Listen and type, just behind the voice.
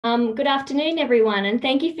Good afternoon, everyone, and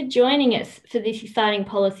thank you for joining us for this exciting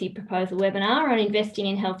policy proposal webinar on investing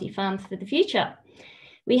in healthy farms for the future.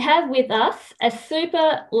 We have with us a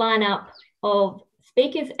super lineup of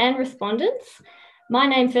speakers and respondents. My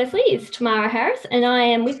name, firstly, is Tamara Harris, and I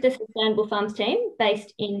am with the Sustainable Farms team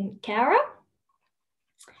based in Cowra.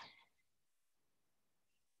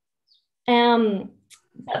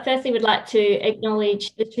 But firstly, we'd like to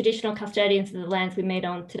acknowledge the traditional custodians of the lands we meet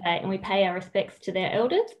on today, and we pay our respects to their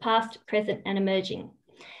elders, past, present and emerging.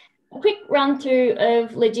 A quick run through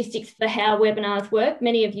of logistics for how webinars work.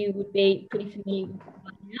 Many of you would be pretty familiar with that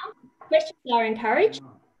by now. Questions are encouraged.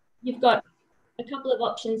 You've got a couple of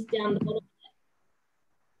options down the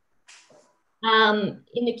bottom.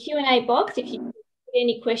 In the Q&A box, if you put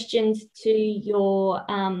any questions to your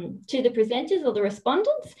to the presenters or the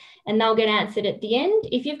respondents, and they'll get answered at the end.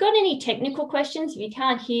 If you've got any technical questions, if you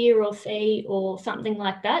can't hear or see or something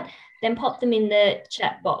like that, then pop them in the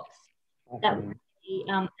chat box. That would be,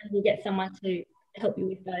 and we'll get someone to help you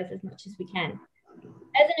with those as much as we can.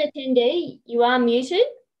 As an attendee, you are muted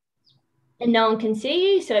and no one can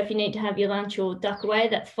see you. So if you need to have your lunch or duck away,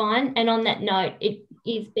 that's fine. And on that note, it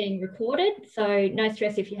is being recorded. So no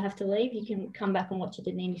stress if you have to leave, you can come back and watch it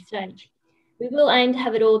at any stage. We will aim to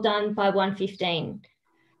have it all done by 1:15.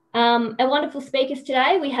 Our wonderful speakers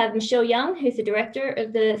today, we have Michelle Young, who's the director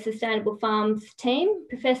of the Sustainable Farms team,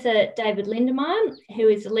 Professor David Lindemeyer, who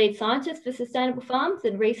is the lead scientist for Sustainable Farms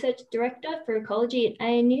and research director for ecology at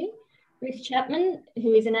ANU, Ruth Chapman,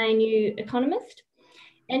 who is an ANU economist,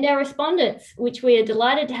 and our respondents, which we are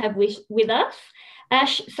delighted to have with us,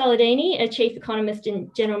 Ash Saladini, a chief economist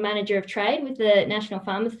and general manager of trade with the National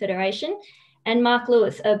Farmers Federation, and Mark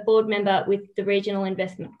Lewis, a board member with the Regional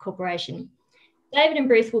Investment Corporation. David and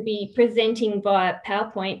Bruce will be presenting via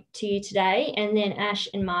PowerPoint to you today, and then Ash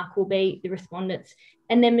and Mark will be the respondents,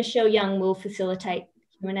 and then Michelle Young will facilitate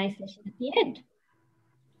the Q&A session at the end.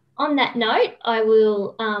 On that note, I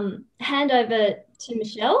will hand over to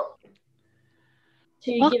Michelle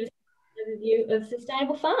to give us an overview of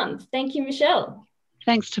Sustainable Farms. Thank you, Michelle.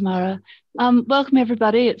 Thanks, Tamara. Welcome,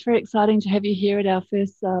 everybody. It's very exciting to have you here at our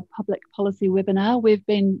first public policy webinar. We've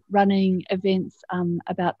been running events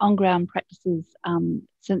about on-ground practices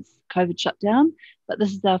since COVID shut down, but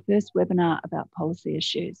this is our first webinar about policy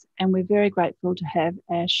issues, and we're very grateful to have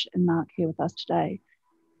Ash and Mark here with us today.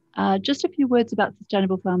 Just a few words about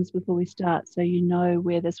Sustainable Farms before we start, so you know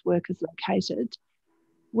where this work is located.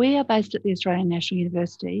 We are based at the Australian National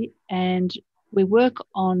University, and we work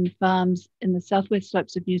on farms in the southwest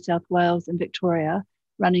slopes of New South Wales and Victoria,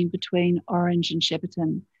 running between Orange and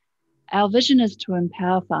Shepparton. Our vision is to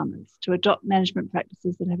empower farmers to adopt management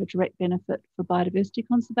practices that have a direct benefit for biodiversity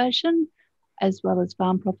conservation, as well as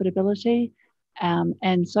farm profitability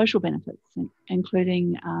and social benefits,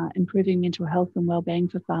 including improving mental health and wellbeing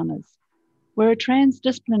for farmers. We're a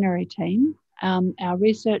transdisciplinary team. Our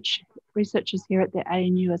researchers here at the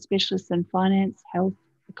ANU are specialists in finance, health,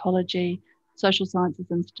 ecology, social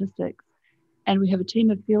sciences and statistics. And we have a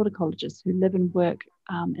team of field ecologists who live and work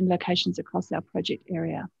in locations across our project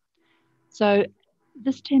area. So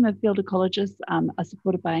this team of field ecologists are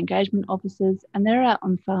supported by engagement officers, and they're out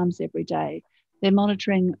on farms every day. They're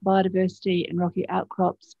monitoring biodiversity in rocky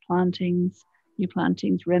outcrops, plantings, new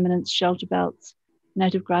plantings, remnants, shelter belts,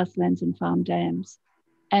 native grasslands and farm dams.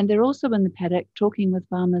 And they're also in the paddock talking with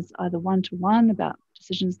farmers either one-to-one about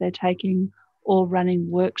decisions they're taking or running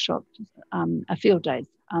workshops, field days.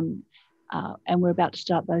 And we're about to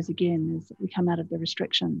start those again as we come out of the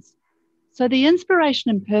restrictions. So the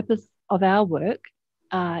inspiration and purpose of our work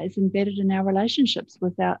is embedded in our relationships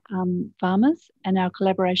with our farmers and our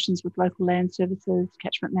collaborations with local land services,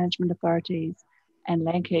 catchment management authorities, and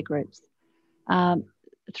land care groups.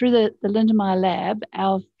 Through the Lindemeyer Lab,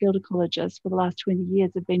 our field ecologists for the last 20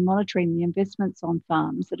 years have been monitoring the investments on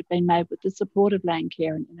farms that have been made with the support of land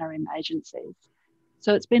care and NRM agencies.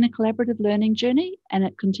 So it's been a collaborative learning journey, and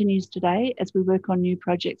it continues today as we work on new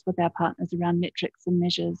projects with our partners around metrics and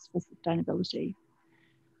measures for sustainability.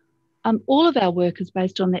 All of our work is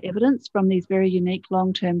based on the evidence from these very unique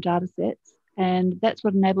long-term data sets, and that's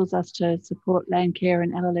what enables us to support land care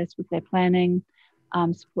and LLS with their planning,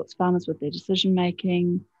 supports farmers with their decision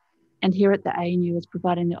making, and here at the ANU is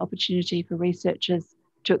providing the opportunity for researchers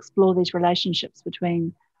to explore these relationships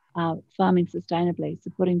between farming sustainably,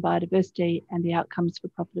 supporting biodiversity and the outcomes for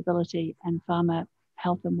profitability and farmer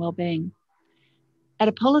health and well-being. At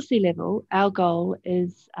a policy level, our goal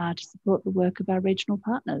is to support the work of our regional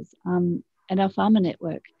partners and our farmer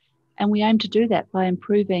network, and we aim to do that by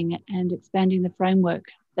improving and expanding the framework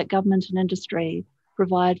that government and industry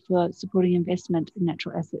provide for supporting investment in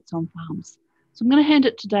natural assets on farms. So I'm going to hand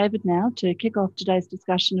it to David now to kick off today's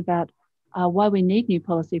discussion about why we need new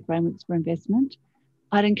policy frameworks for investment.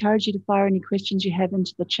 I'd encourage you to fire any questions you have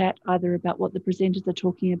into the chat, either about what the presenters are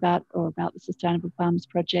talking about or about the Sustainable Farms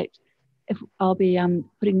Project. I'll be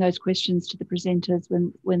putting those questions to the presenters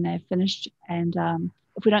when they're finished. And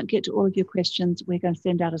if we don't get to all of your questions, we're going to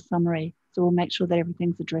send out a summary. So we'll make sure that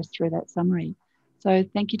everything's addressed through that summary. So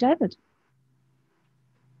thank you, David.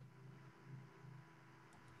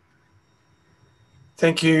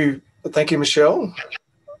 Thank you, Michelle.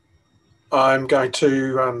 I'm going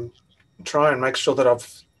to try and make sure that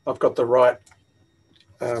I've got the right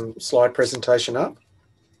slide presentation up.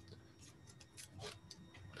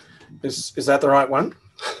 Is that the right one?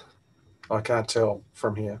 I can't tell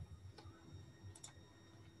from here.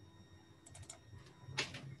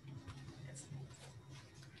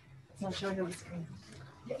 It's not showing on the screen.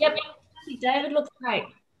 Yep, David looks great.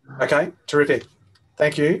 Okay, terrific.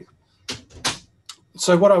 Thank you.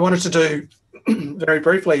 So what I wanted to do very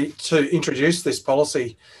briefly to introduce this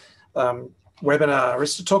policy webinar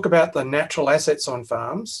is to talk about the natural assets on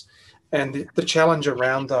farms and the challenge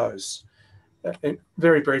around those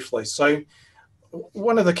very briefly. So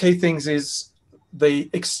one of the key things is the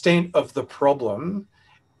extent of the problem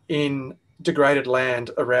in degraded land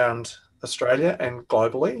around Australia and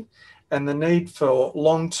globally, and the need for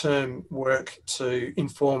long-term work to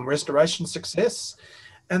inform restoration success.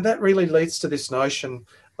 And that really leads to this notion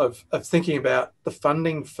of thinking about the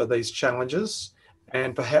funding for these challenges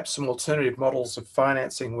and perhaps some alternative models of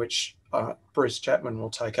financing, which Bruce Chapman will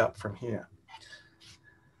take up from here.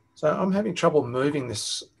 So I'm having trouble moving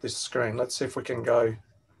this screen. Let's see if we can go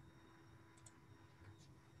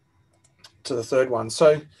to the third one.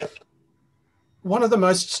 So one of the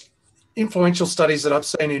most influential studies that I've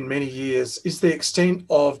seen in many years is the extent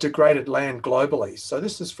of degraded land globally. So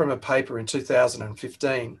this is from a paper in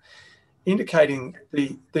 2015 indicating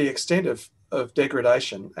the extent of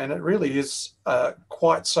degradation, and it really is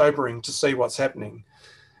quite sobering to see what's happening.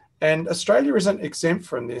 And Australia isn't exempt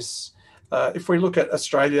from this. If we look at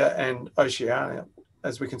Australia and Oceania,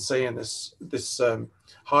 as we can see in this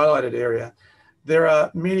highlighted area, there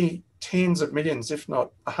are many tens of millions, if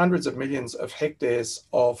not hundreds of millions of hectares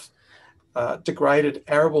of degraded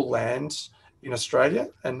arable land in Australia,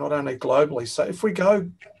 and not only globally. So if we go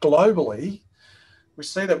globally, we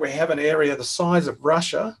see that we have an area the size of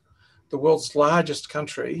Russia, the world's largest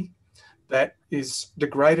country, that is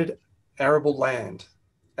degraded arable land.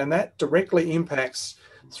 And that directly impacts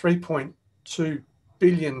 3.2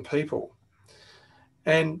 billion people.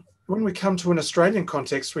 And when we come to an Australian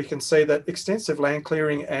context, we can see that extensive land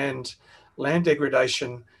clearing and land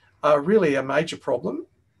degradation are really a major problem.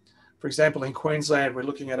 For example, in Queensland, we're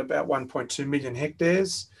looking at about 1.2 million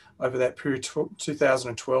hectares over that period,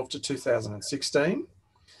 2012 to 2016.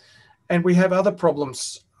 And we have other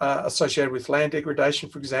problems associated with land degradation,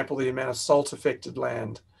 for example, the amount of salt-affected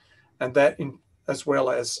land, and that as well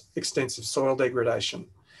as extensive soil degradation.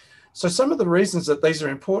 So some of the reasons that these are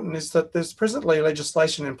important is that there's presently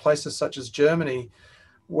legislation in places such as Germany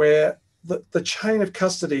where the chain of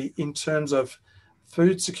custody in terms of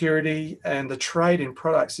food security and the trade in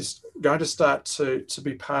products is going to start to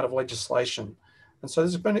be part of legislation. And so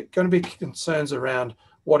there's going to be concerns around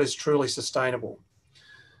what is truly sustainable.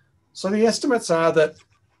 So the estimates are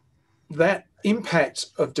that impact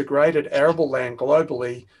of degraded arable land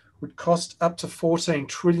globally would cost up to $14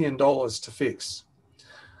 trillion to fix.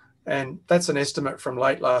 And that's an estimate from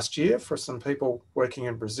late last year for some people working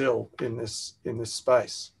in Brazil in this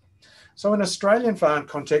space. So in Australian farm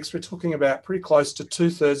context, we're talking about pretty close to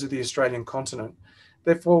 2/3 of the Australian continent.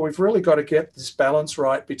 Therefore, we've really got to get this balance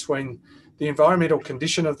right between the environmental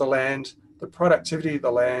condition of the land, the productivity of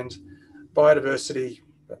the land, biodiversity,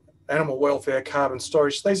 animal welfare, carbon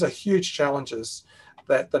storage. These are huge challenges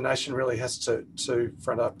that the nation really has to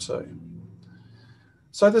front up to.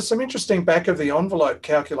 So there's some interesting back of the envelope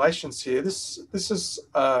calculations here. This is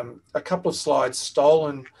a couple of slides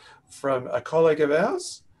stolen from a colleague of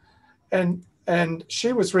ours. And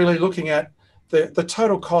she was really looking at the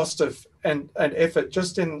total cost of and effort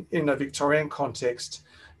just in a Victorian context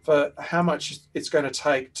for how much it's going to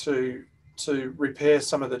take to repair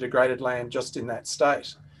some of the degraded land just in that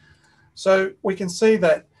state. So we can see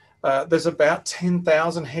that there's about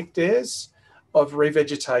 10,000 hectares of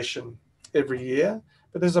revegetation every year,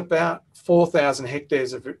 but there's about 4,000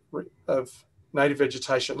 hectares of native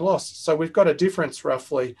vegetation lost. So we've got a difference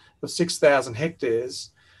roughly of 6,000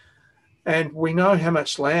 hectares. And we know how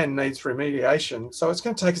much land needs remediation. So it's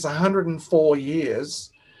going to take us 104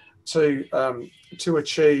 years to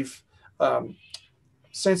achieve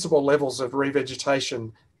sensible levels of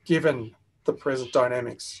revegetation given the present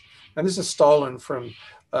dynamics. And this is stolen from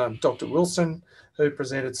Dr. Wilson, who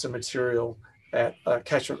presented some material at a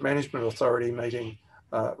Catchment Management Authority meeting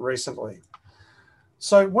recently.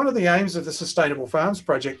 So one of the aims of the Sustainable Farms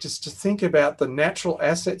Project is to think about the natural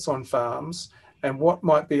assets on farms and what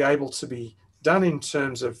might be able to be done in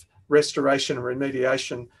terms of restoration and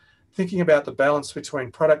remediation, thinking about the balance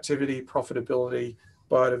between productivity, profitability,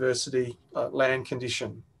 biodiversity, land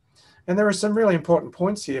condition. And there are some really important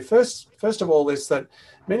points here. First of all, is that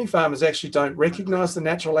many farmers actually don't recognise the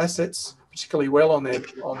natural assets particularly well on their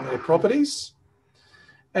properties.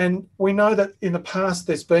 And we know that in the past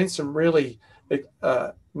there's been some really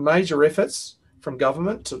major efforts from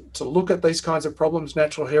government to look at these kinds of problems,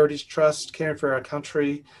 Natural Heritage Trust, Caring for Our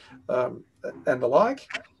Country, and the like.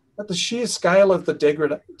 But the sheer scale of the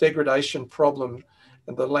degradation problem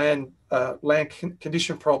and the land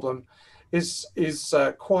condition problem is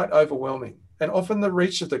quite overwhelming. And often the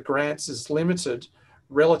reach of the grants is limited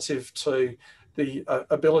relative to the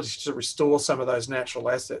ability to restore some of those natural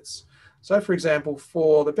assets. So, for example,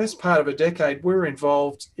 for the best part of a decade, we were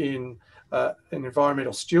involved in an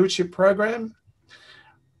environmental stewardship program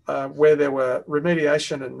where there were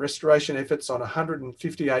remediation and restoration efforts on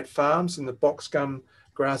 158 farms in the box gum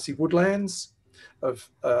grassy woodlands of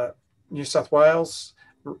New South Wales,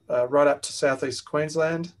 right up to southeast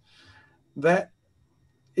Queensland. That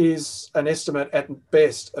is an estimate at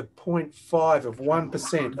best of 0.5 of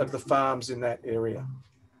 1% of the farms in that area.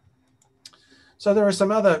 So there are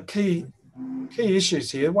some other key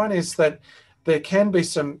issues here. One is that there can be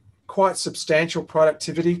some quite substantial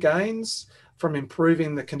productivity gains from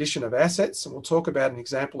improving the condition of assets, and we'll talk about an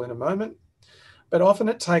example in a moment. But often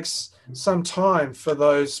it takes some time for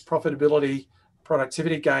those productivity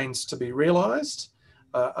gains to be realised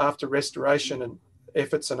after restoration and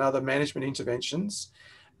efforts and other management interventions.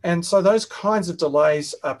 And so those kinds of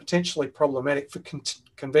delays are potentially problematic for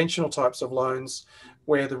conventional types of loans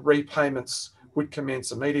where the repayments would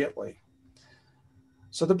commence immediately.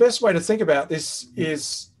 So the best way to think about this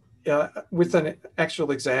is with an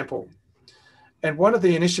actual example. And one of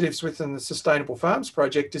the initiatives within the Sustainable Farms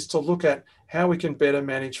Project is to look at how we can better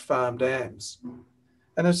manage farm dams.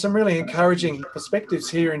 And there's some really encouraging perspectives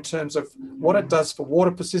here in terms of what it does for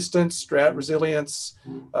water persistence, drought resilience,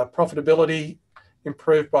 profitability,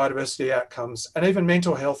 improved biodiversity outcomes, and even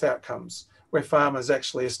mental health outcomes, where farmers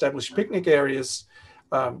actually establish picnic areas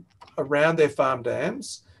around their farm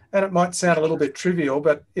dams. And it might sound a little bit trivial,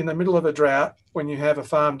 but in the middle of a drought, when you have a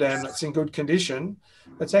farm dam that's in good condition,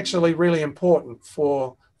 it's actually really important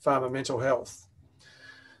for farmer mental health.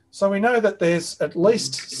 So we know that there's at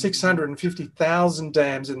least 650,000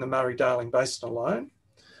 dams in the Murray-Darling Basin alone.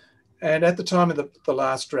 And at the time of the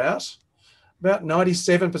last drought, about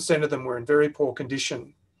 97% of them were in very poor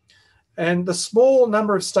condition. And the small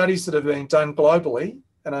number of studies that have been done globally,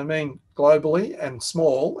 and I mean globally and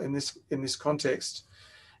small in this context,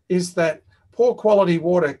 is that poor quality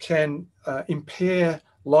water can impair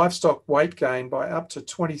livestock weight gain by up to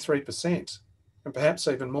 23% and perhaps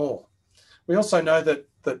even more. We also know that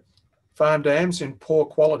farm dams in poor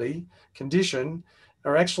quality condition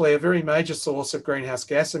are actually a very major source of greenhouse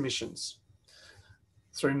gas emissions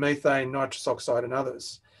through methane, nitrous oxide and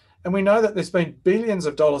others. And we know that there's been billions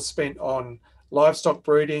of dollars spent on livestock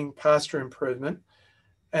breeding, pasture improvement,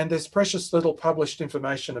 and there's precious little published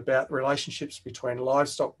information about relationships between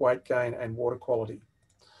livestock weight gain and water quality.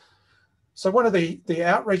 So one of the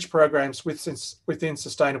outreach programs within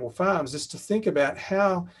Sustainable Farms is to think about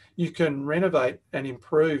how you can renovate and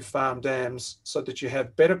improve farm dams so that you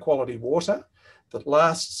have better quality water that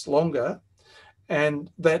lasts longer and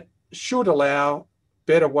that should allow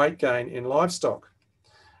better weight gain in livestock.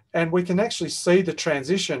 And we can actually see the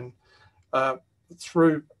transition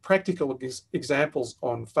through practical examples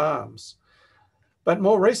on farms. But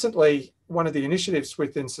more recently, one of the initiatives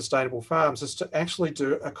within Sustainable Farms is to actually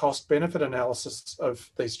do a cost-benefit analysis of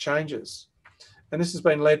these changes. And this has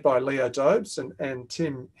been led by Leo Dobes and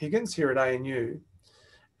Tim Higgins here at ANU.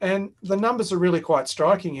 And the numbers are really quite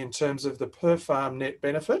striking in terms of the per farm net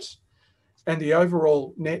benefit and the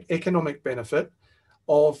overall net economic benefit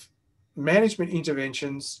of management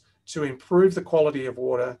interventions to improve the quality of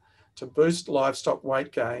water, to boost livestock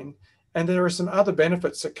weight gain. And there are some other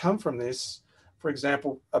benefits that come from this, for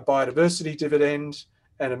example, a biodiversity dividend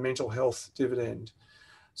and a mental health dividend.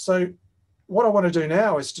 So what I want to do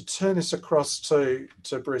now is to turn this across to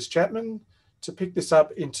Bruce Chapman to pick this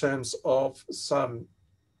up in terms of some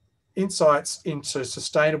insights into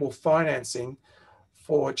sustainable financing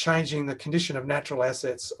for changing the condition of natural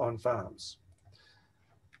assets on farms.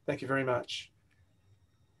 Thank you very much.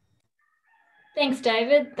 Thanks,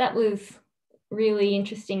 David. That was really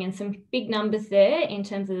interesting and some big numbers there in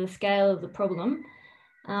terms of the scale of the problem.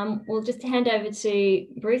 We'll just hand over to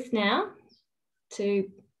Bruce now to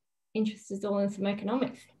interest us all in some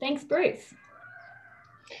economics. Thanks, Bruce.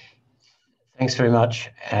 Thanks very much.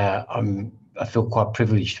 I feel quite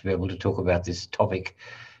privileged to be able to talk about this topic.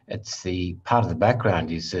 It's the part of the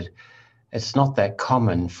background is that it's not that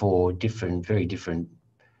common for very different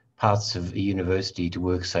parts of a university to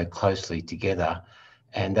work so closely together.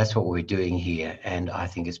 And that's what we're doing here. And I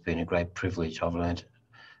think it's been a great privilege. I've learned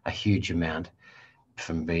a huge amount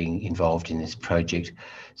from being involved in this project.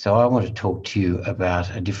 So I want to talk to you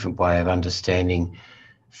about a different way of understanding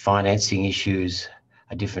financing issues,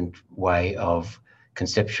 a different way of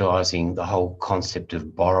conceptualizing the whole concept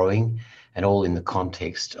of borrowing, and all in the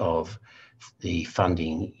context of the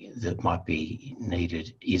funding that might be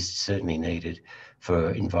needed, is certainly needed,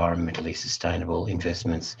 for environmentally sustainable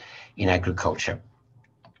investments in agriculture.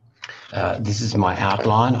 This is my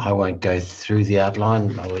outline. I won't go through the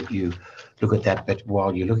outline. I'll let you look at that. But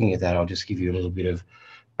while you're looking at that, I'll just give you a little bit of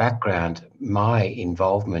background. My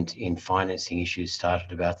involvement in financing issues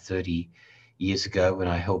started about 30 years ago when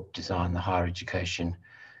I helped design the Higher Education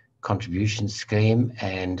Contribution Scheme.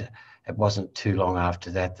 And it wasn't too long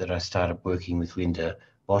after that that I started working with Linda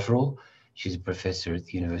Botterill. She's a professor at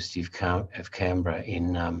the University of Canberra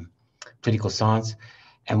in political science.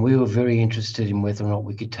 And we were very interested in whether or not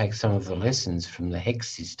we could take some of the lessons from the HEC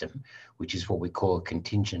system, which is what we call a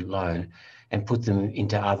contingent loan, and put them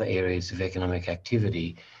into other areas of economic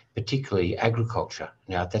activity, particularly agriculture.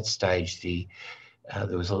 Now, at that stage,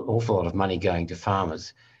 there was an awful lot of money going to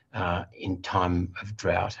farmers in time of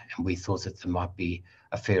drought, and we thought that there might be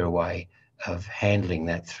a fairer way of handling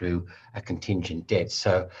that through a contingent debt.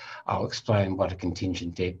 So I'll explain what a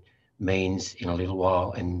contingent debt means in a little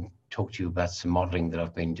while and talk to you about some modelling that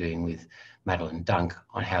I've been doing with Madeline Dunk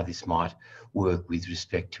on how this might work with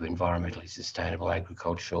respect to environmentally sustainable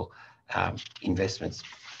agricultural investments.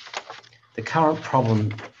 The current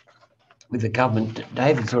problem with the government,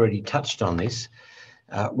 David's already touched on this.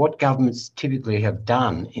 What governments typically have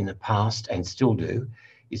done in the past and still do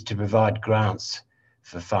is to provide grants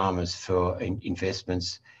for farmers for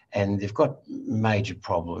investments, and they've got major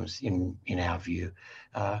problems in our view.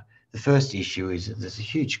 The first issue is that there's a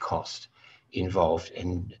huge cost involved,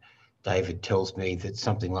 and David tells me that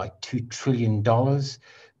something like $2 trillion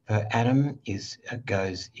per annum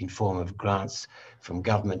goes in form of grants from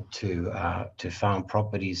government to farm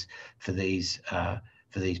properties for these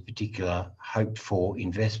particular hoped-for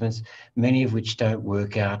investments, many of which don't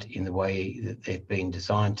work out in the way that they've been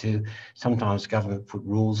designed to. Sometimes government put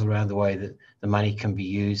rules around the way that the money can be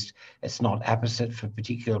used. It's not apposite for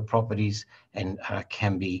particular properties and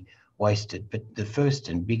can be wasted. But the first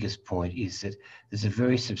and biggest point is that there's a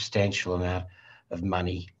very substantial amount of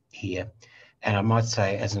money here. And I might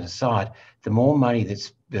say, as an aside, the more money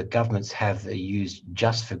that the governments have that are used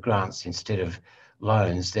just for grants instead of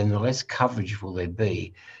loans, then the less coverage will there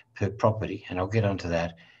be per property. And I'll get onto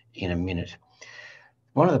that in a minute.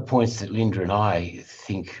 One of the points that Linda and I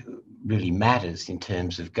think really matters in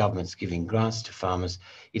terms of governments giving grants to farmers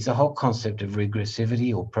is the whole concept of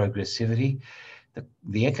regressivity or progressivity.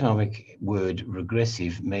 The economic word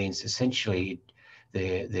regressive means essentially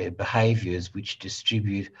their behaviours which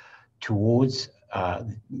distribute towards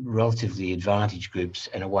relatively advantaged groups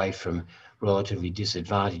and away from relatively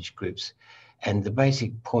disadvantaged groups. And the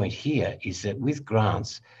basic point here is that with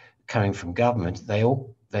grants coming from government,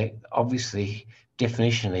 they obviously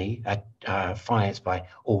definitionally are financed by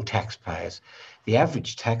all taxpayers. The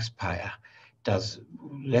average taxpayer does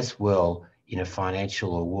less well in a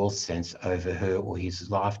financial or wealth sense over her or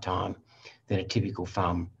his lifetime than a typical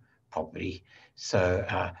farm property. So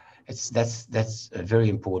that's a very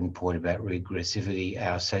important point about regressivity.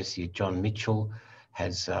 Our associate John Mitchell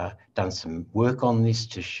has done some work on this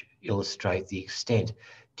to illustrate the extent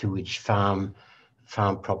to which farm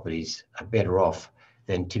properties are better off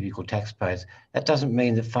than typical taxpayers. That doesn't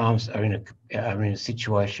mean that farms are in a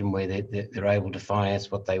situation where they're able to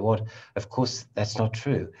finance what they want. Of course, that's not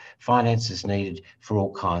true. Finance is needed for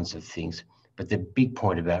all kinds of things. But the big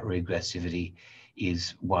point about regressivity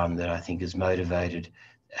is one that I think has motivated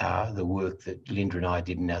the work that Linda and I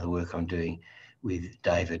did and now the work I'm doing with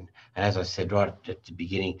David. And as I said right at the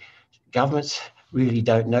beginning, governments really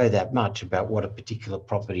don't know that much about what a particular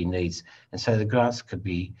property needs. And so the grants could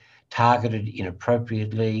be targeted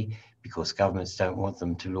inappropriately because governments don't want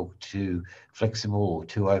them to look too flexible or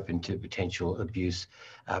too open to potential abuse.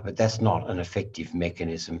 But that's not an effective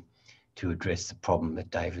mechanism to address the problem that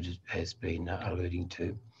David has been alluding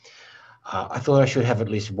to. I thought I should have at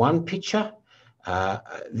least one picture.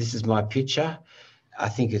 This is my picture. I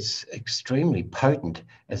think it's extremely potent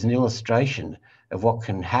as an illustration of what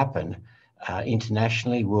can happen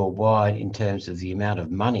internationally, worldwide, in terms of the amount of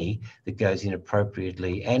money that goes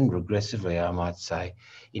inappropriately and regressively, I might say,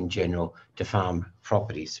 in general, to farm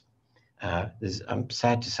properties. I'm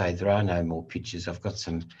sad to say there are no more pictures. I've got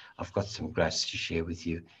some graphs to share with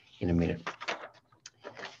you in a minute.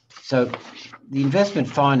 So the investment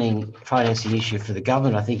financing issue for the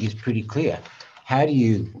government, I think, is pretty clear. How do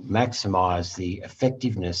you maximise the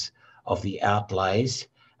effectiveness of the outlays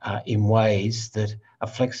in ways that are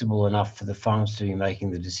flexible enough for the farmers to be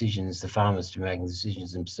making the decisions, the farmers to be making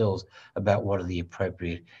decisions themselves about what are the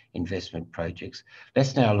appropriate investment projects?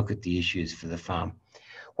 Let's now look at the issues for the farm.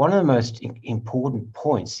 One of the most important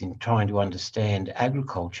points in trying to understand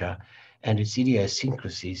agriculture and its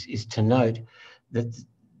idiosyncrasies is to note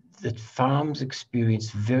that farms experience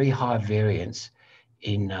very high variance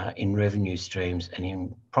in revenue streams and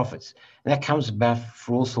in profits. And that comes about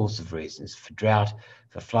for all sorts of reasons: for drought,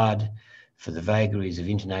 for flood, for the vagaries of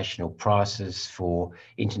international prices, for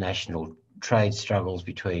international trade struggles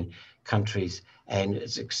between countries. And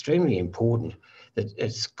it's extremely important that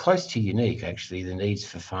it's close to unique, actually, the needs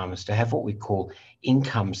for farmers to have what we call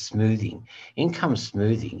income smoothing. Income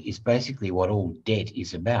smoothing is basically what all debt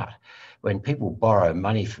is about. When people borrow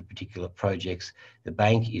money for particular projects, the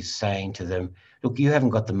bank is saying to them, look, you haven't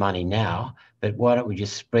got the money now, but why don't we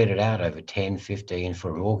just spread it out over 10, 15,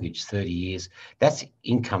 for a mortgage, 30 years? That's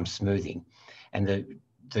income smoothing. And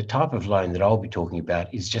the type of loan that I'll be talking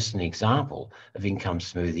about is just an example of income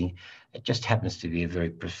smoothing. It just happens to be a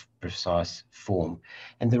very precise form.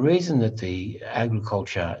 And the reason that the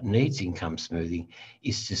agriculture needs income smoothing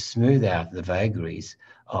is to smooth out the vagaries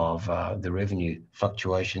of the revenue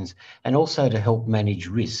fluctuations, and also to help manage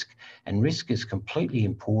risk. And risk is completely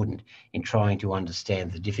important in trying to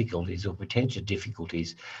understand the difficulties or potential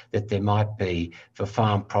difficulties that there might be for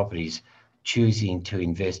farm properties choosing to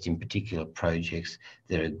invest in particular projects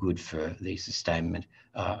that are good for the sustainment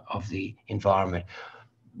of the environment.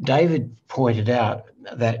 David pointed out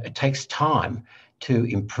that it takes time to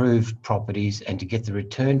improve properties and to get the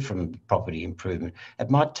return from property improvement.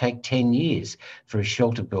 It might take 10 years for a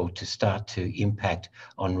shelter bill to start to impact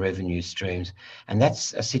on revenue streams. And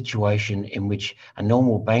that's a situation in which a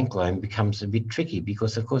normal bank loan becomes a bit tricky,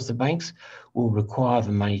 because of course the banks will require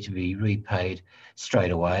the money to be repaid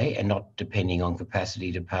straight away and not depending on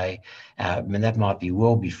capacity to pay. And that might be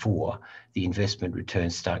well before the investment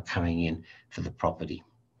returns start coming in for the property.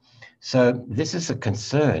 So this is a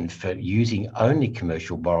concern for using only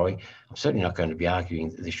commercial borrowing. I'm certainly not going to be arguing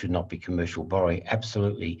that there should not be commercial borrowing.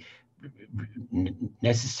 Absolutely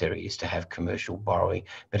necessary is to have commercial borrowing,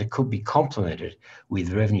 but it could be complemented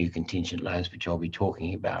with revenue contingent loans, which I'll be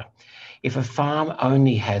talking about. If a farm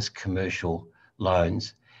only has commercial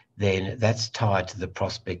loans, then that's tied to the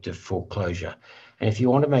prospect of foreclosure. And if you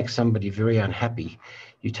want to make somebody very unhappy,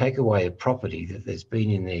 you take away a property that there's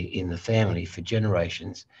been in the family for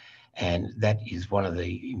generations. And that is one of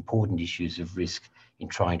the important issues of risk in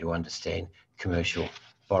trying to understand commercial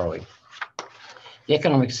borrowing. The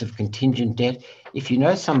economics of contingent debt: if you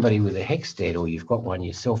know somebody with a HECS debt or you've got one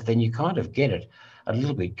yourself, then you kind of get it a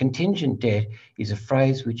little bit. Contingent debt is a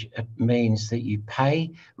phrase which means that you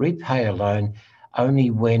repay a loan only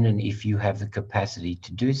when and if you have the capacity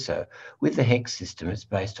to do so. With the HECS system, it's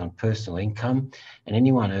based on personal income, and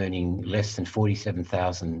anyone earning less than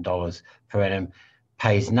 $47,000 per annum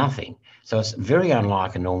pays nothing. So it's very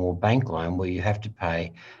unlike a normal bank loan where you have to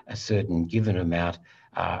pay a certain given amount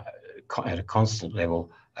at a constant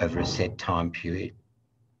level over a set time period.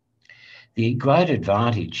 The great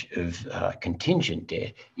advantage of contingent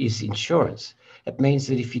debt is insurance. It means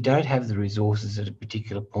that if you don't have the resources at a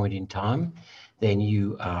particular point in time, then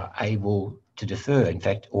you are able to defer. In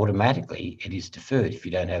fact, automatically it is deferred if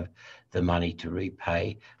you don't have the money to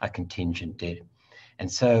repay a contingent debt.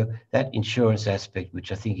 And so that insurance aspect,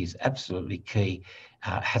 which I think is absolutely key,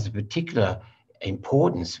 has a particular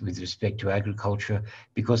importance with respect to agriculture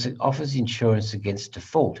because it offers insurance against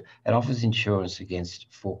default. It offers insurance against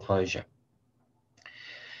foreclosure.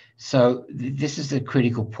 So this is the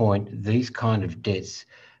critical point. These kind of debts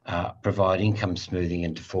provide income smoothing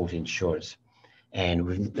and default insurance. And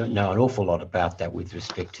we know an awful lot about that with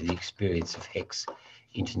respect to the experience of HECS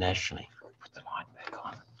internationally. Put the light back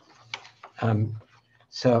on.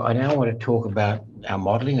 So I now want to talk about our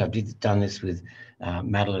modelling. I've done this with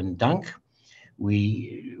Madeline Dunk.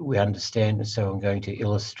 We understand, and so I'm going to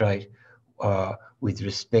illustrate with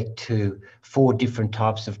respect to 4 different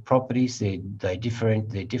types of properties. They're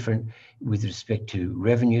different with respect to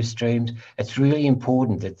revenue streams. It's really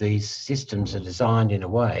important that these systems are designed in a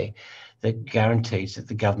way that guarantees that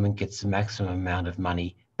the government gets the maximum amount of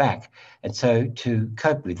money back. And so to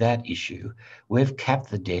cope with that issue, we've capped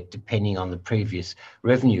the debt depending on the previous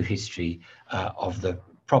revenue history of the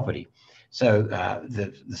property. So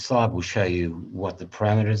the slide will show you what the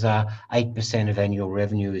parameters are. 8% of annual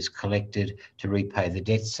revenue is collected to repay the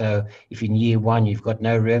debt. So if in year one you've got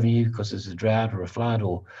no revenue because there's a drought or a flood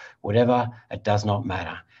or whatever, it does not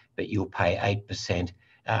matter, but you'll pay 8%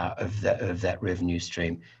 of that revenue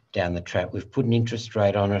stream down the track. We've put an interest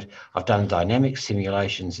rate on it. I've done dynamic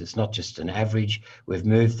simulations. It's not just an average. We've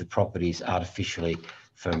moved the properties artificially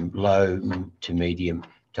from low to medium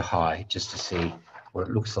to high just to see what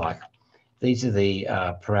it looks like. These are the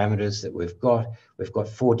parameters that we've got. We've got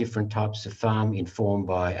 4 different types of farm informed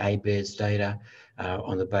by ABARES data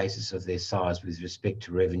on the basis of their size with respect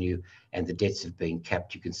to revenue, and the debts have been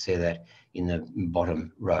capped. You can see that in the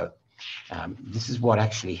bottom row. This is what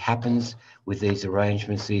actually happens with these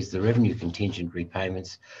arrangements. These are the revenue contingent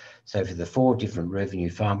repayments. So for the 4 different revenue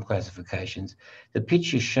farm classifications, the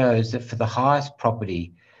picture shows that for the highest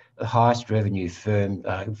property, the highest revenue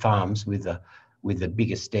farms with the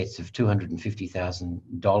biggest debts of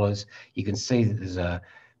 $250,000, you can see that there's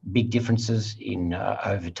big differences in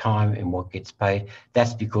over time in what gets paid.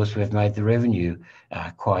 That's because we've made the revenue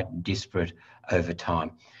quite disparate over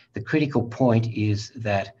time. The critical point is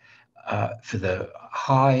that for the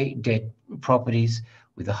high debt properties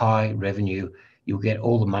with the high revenue, you'll get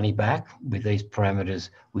all the money back with these parameters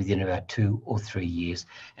within about 2 or 3 years.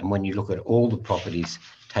 And when you look at all the properties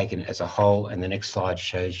taken as a whole, and the next slide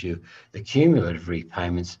shows you the cumulative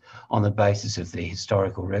repayments on the basis of the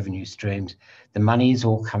historical revenue streams, the money is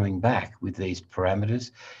all coming back with these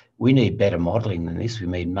parameters. We need better modelling than this. We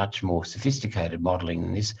need much more sophisticated modelling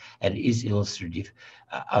than this, and it is illustrative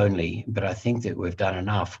only, but I think that we've done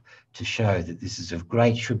enough to show that this is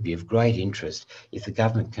should be of great interest if the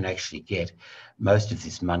government can actually get most of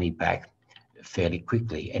this money back fairly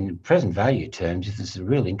quickly. And in present value terms, if there's a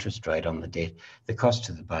real interest rate on the debt, the cost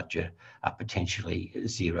to the budget are potentially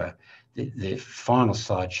zero. The final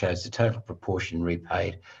slide shows the total proportion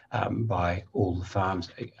repaid by all the farms.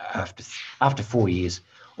 After 4 years,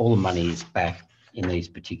 all the money is back in these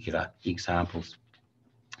particular examples.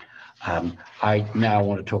 I now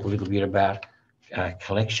want to talk a little bit about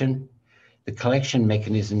collection. The collection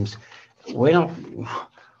mechanisms, I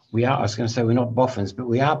was going to say we're not boffins, but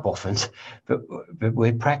we are boffins, but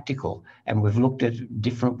we're practical, and we've looked at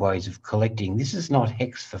different ways of collecting. This is not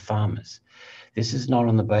HECS for farmers. This is not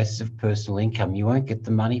on the basis of personal income. You won't get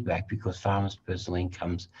the money back because farmers' personal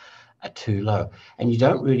incomes are too low. And you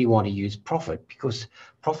don't really want to use profit, because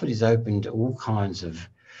profit is open to all kinds of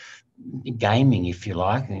gaming, if you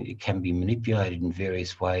like, and it can be manipulated in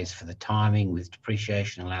various ways for the timing with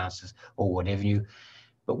depreciation allowances or whatever you.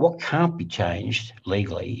 But what can't be changed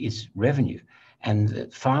legally is revenue.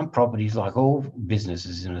 And farm properties, like all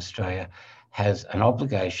businesses in Australia, has an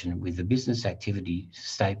obligation with the business activity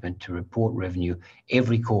statement to report revenue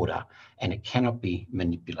every quarter, and it cannot be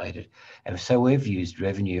manipulated. And so we've used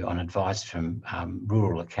revenue on advice from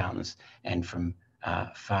rural accountants and from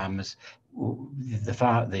farmers.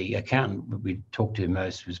 The accountant we talked to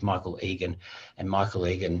most was Michael Egan, and Michael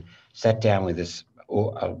Egan sat down with us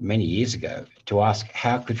many years ago to ask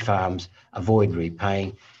how could farms avoid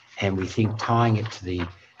repaying, and we think tying it to the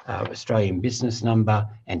Australian business number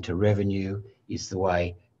and to revenue is the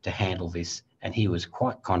way to handle this. And he was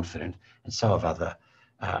quite confident, and so have other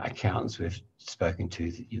accountants we've spoken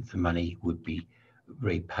to, that the money would be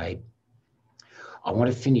repaid. I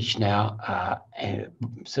want to finish now, and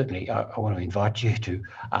certainly I want to invite you to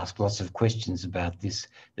ask lots of questions about this.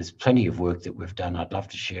 There's plenty of work that we've done. I'd love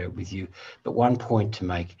to share it with you. But one point to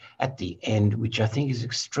make at the end, which I think is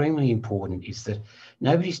extremely important, is that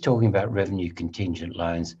nobody's talking about revenue contingent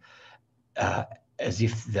loans as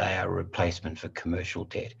if they are a replacement for commercial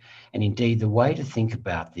debt. And indeed, the way to think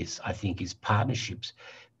about this, I think, is partnerships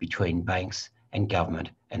between banks and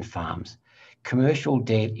government and farms. Commercial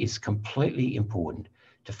debt is completely important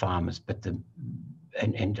to farmers, but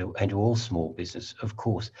and to all small business, of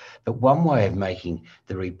course. But one way of making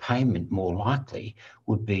the repayment more likely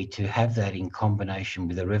would be to have that in combination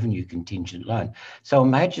with a revenue contingent loan. So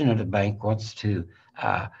imagine that a bank wants to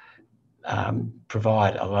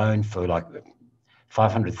provide a loan for like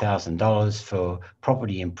 $500,000 for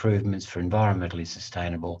property improvements for environmentally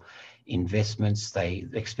sustainable investments. They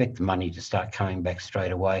expect the money to start coming back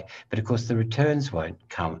straight away, but of course the returns won't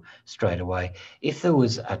come straight away. If there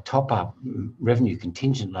was a top-up revenue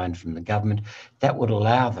contingent loan from the government, that would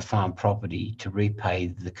allow the farm property to repay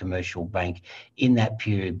the commercial bank in that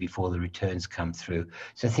period before the returns come through.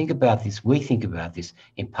 So think about this, we think about this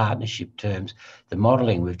in partnership terms. The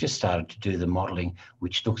modelling, we've just started to do the modelling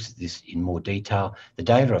which looks at this in more detail. The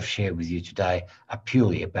data I've shared with you today are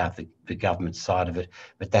purely about the government side of it,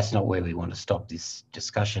 but that's not where we want to stop this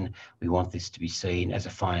discussion. We want this to be seen as a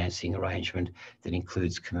financing arrangement that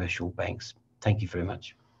includes commercial banks. Thank you very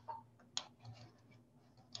much.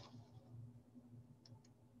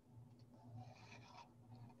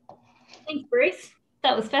 Thanks, Bruce.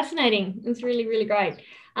 That was fascinating. It was really, really great.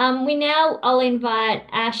 I'll invite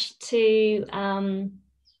Ash to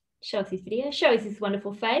show us his video, show us his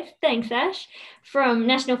wonderful face. Thanks, Ash, from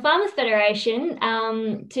National Farmers Federation,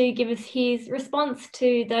 to give us his response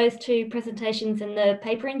to those two presentations and the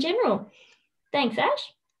paper in general. Thanks,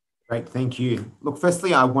 Ash. Great, thank you. Look,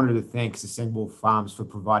 firstly, I wanted to thank Sustainable Farms for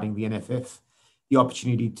providing the NFF the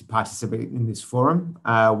opportunity to participate in this forum.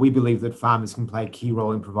 We believe that farmers can play a key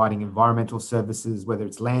role in providing environmental services, whether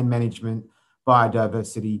it's land management,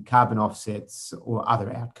 biodiversity, carbon offsets, or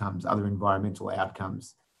other outcomes, other environmental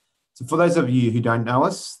outcomes. So for those of you who don't know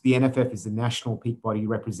us, the NFF is the national peak body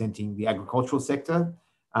representing the agricultural sector,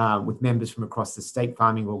 with members from across the state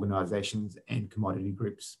farming organisations and commodity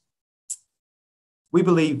groups. We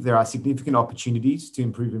believe there are significant opportunities to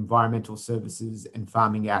improve environmental services and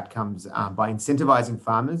farming outcomes by incentivising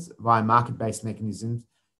farmers via market-based mechanisms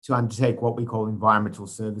to undertake what we call environmental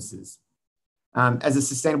services. As a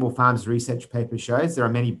Sustainable Farms research paper shows, there are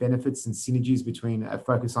many benefits and synergies between a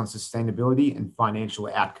focus on sustainability and financial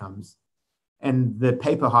outcomes. And the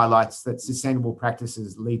paper highlights that sustainable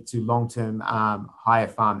practices lead to long-term higher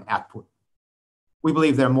farm output. We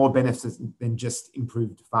believe there are more benefits than just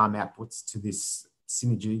improved farm outputs to this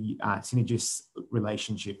synergist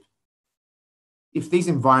relationship. If these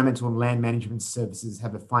environmental and land management services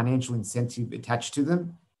have a financial incentive attached to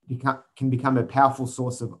them, it can become a powerful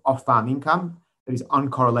source of off-farm income that is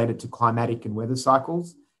uncorrelated to climatic and weather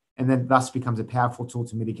cycles, and then thus becomes a powerful tool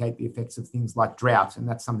to mitigate the effects of things like drought. And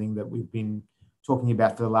that's something that we've been talking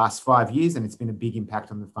about for the last 5 years, and it's been a big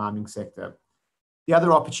impact on the farming sector. The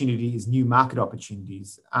other opportunity is new market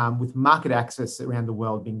opportunities, with market access around the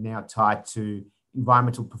world being now tied to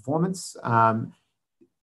environmental performance.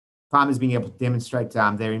 Farmers being able to demonstrate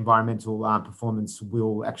their environmental performance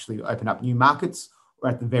will actually open up new markets, or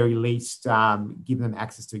at the very least, give them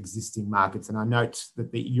access to existing markets. And I note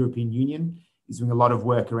that the European Union is doing a lot of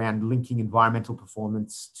work around linking environmental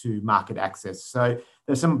performance to market access. So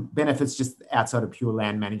there's some benefits just outside of pure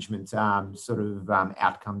land management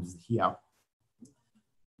outcomes here.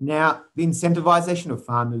 Now, the incentivisation of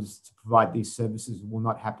farmers to provide these services will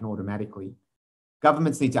not happen automatically.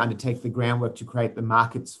 Governments need to undertake the groundwork to create the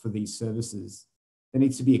markets for these services. There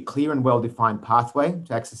needs to be a clear and well-defined pathway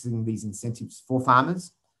to accessing these incentives for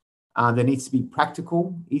farmers. There needs to be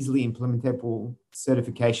practical, easily implementable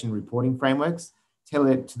certification reporting frameworks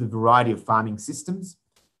tailored to the variety of farming systems.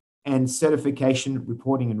 And certification,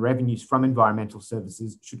 reporting and revenues from environmental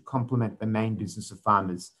services should complement the main business of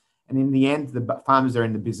farmers. And in the end, the farmers are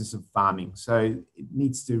in the business of farming. So it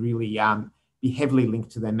needs to really be heavily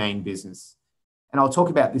linked to their main business. And I'll talk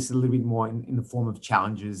about this a little bit more in the form of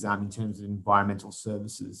challenges in terms of environmental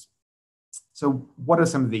services. So what are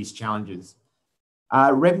some of these challenges?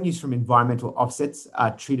 Revenues from environmental offsets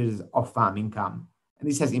are treated as off-farm income, and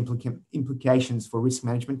this has implications for risk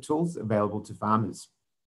management tools available to farmers.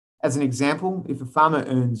 As an example, if a farmer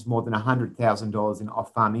earns more than $100,000 in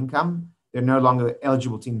off-farm income, they're no longer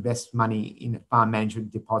eligible to invest money in farm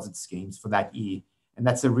management deposit schemes for that year. And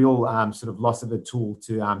that's a real loss of a tool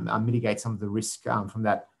to mitigate some of the risk from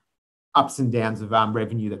that ups and downs of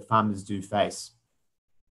revenue that farmers do face.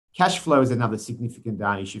 Cash flow is another significant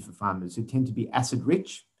issue for farmers who tend to be asset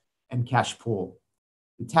rich and cash poor.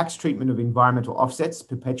 The tax treatment of environmental offsets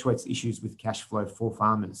perpetuates issues with cash flow for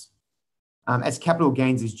farmers. As capital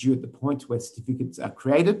gains is due at the point where certificates are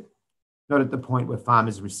created, not at the point where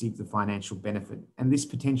farmers receive the financial benefit. And this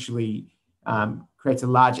potentially creates a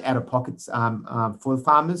large out-of-pockets for the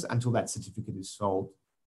farmers until that certificate is sold.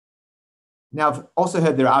 Now, I've also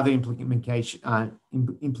heard there are other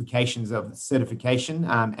implications of certification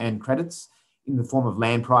and credits in the form of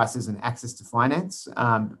land prices and access to finance.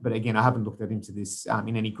 But again, I haven't looked into this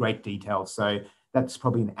in any great detail. So that's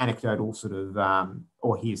probably an anecdotal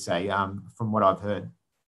or hearsay from what I've heard.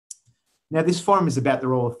 Now, this forum is about the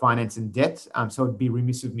role of finance and debt. So it'd be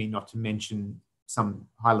remiss of me not to mention some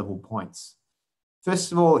high-level points.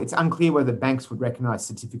 First of all, it's unclear whether banks would recognise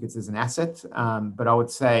certificates as an asset, but I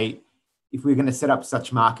would say if we're going to set up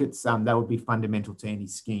such markets, that would be fundamental to any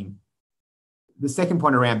scheme. The second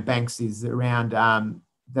point around banks is around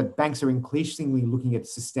that banks are increasingly looking at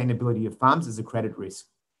sustainability of farms as a credit risk.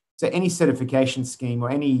 So any certification scheme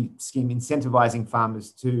or any scheme incentivising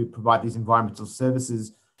farmers to provide these environmental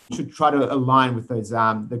services should try to align with those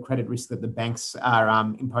the credit risk that the banks are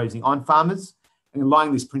imposing on farmers. And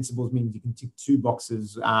aligning these principles means you can tick two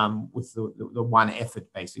boxes with the one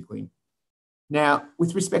effort, basically. Now,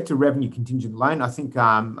 with respect to revenue contingent loan, I think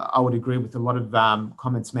I would agree with a lot of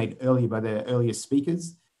comments made earlier by the earlier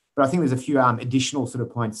speakers, but I think there's a few additional sort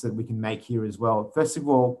of points that we can make here as well. First of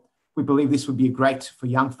all, we believe this would be great for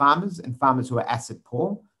young farmers and farmers who are asset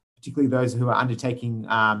poor, particularly those who are undertaking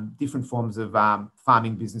different forms of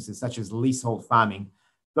farming businesses, such as leasehold farming,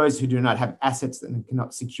 those who do not have assets and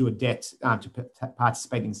cannot secure debt to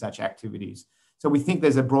participate in such activities. So we think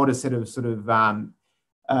there's a broader set of sort of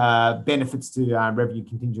benefits to revenue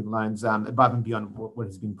contingent loans above and beyond what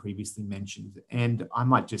has been previously mentioned. And I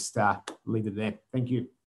might just leave it there. Thank you.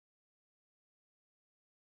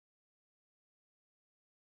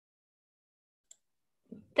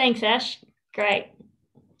 Thanks, Ash. Great.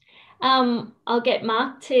 I'll get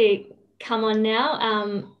Mark to come on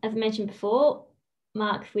now. As mentioned before,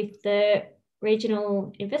 Mark with the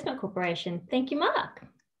Regional Investment Corporation. Thank you, Mark.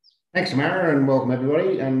 Thanks, Mara, and welcome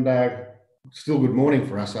everybody. And still good morning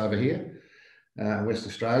for us over here, West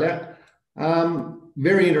Australia.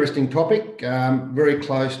 Very interesting topic, very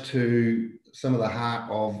close to some of the heart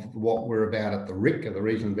of what we're about at the RIC, at the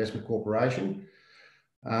Regional Investment Corporation.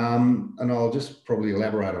 And I'll just probably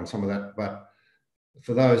elaborate on some of that, but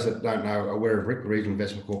for those that don't know, aware of RIC, the Regional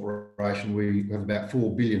Investment Corporation, we have about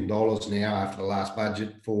 $4 billion now after the last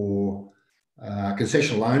budget for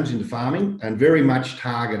concessional loans into farming, and very much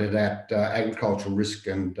targeted at agricultural risk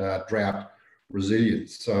and drought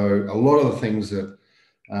resilience. So a lot of the things that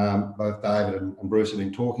both David and Bruce have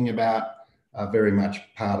been talking about are very much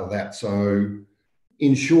part of that. So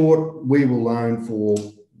in short, we will loan for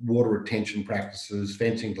water retention practices,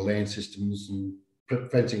 fencing to land systems and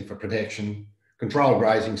fencing for protection, controlled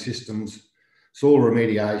grazing systems, soil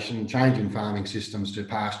remediation, changing farming systems to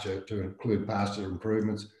pasture, to include pasture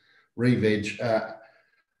improvements, re-veg,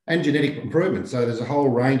 and genetic improvements. So there's a whole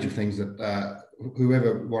range of things that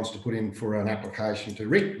whoever wants to put in for an application to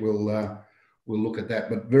RIC will look at that.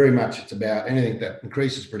 But very much it's about anything that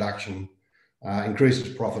increases production,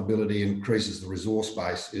 increases profitability, increases the resource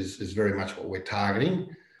base is very much what we're targeting.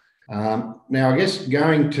 Now, I guess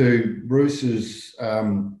going to Bruce's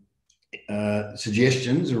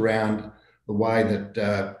suggestions around the way that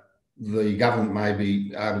the government may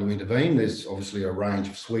be able to intervene, there's obviously a range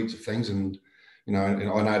of suites of things. And, you know, and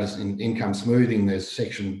I noticed in income smoothing, there's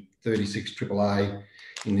section 36 AAA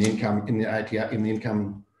in the income, in the ATR, in the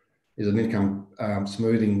income, is an income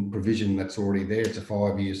smoothing provision that's already there. It's a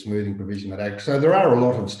 5-year smoothing provision that so there are a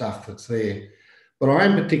lot of stuff that's there. But I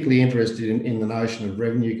am particularly interested in the notion of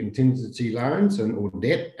revenue contingency loans or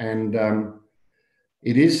debt. And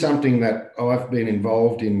it is something that I've been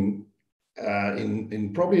involved in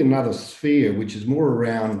probably another sphere, which is more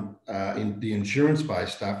around in the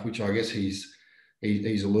insurance-based stuff, which I guess he's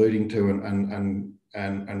alluding to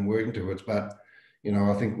and working towards. But you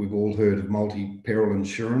know, I think we've all heard of multi-peril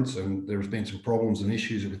insurance, and there's been some problems and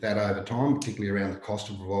issues with that over time, particularly around the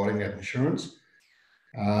cost of providing that insurance.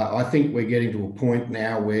 I think we're getting to a point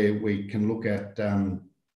now where we can look at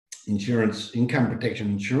insurance, income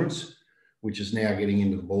protection insurance, which is now getting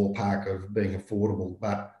into the ballpark of being affordable.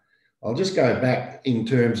 But I'll just go back in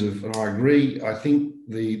terms of, and I agree, I think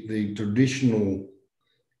the traditional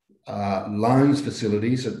loans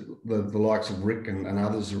facilities that the likes of RIC and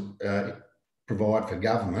others provide for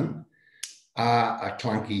government are a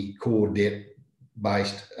clunky core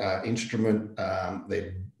debt-based instrument.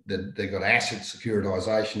 They've got asset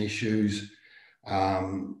securitization issues.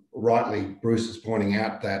 Rightly, Bruce is pointing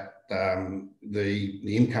out that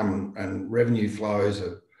the income and revenue flows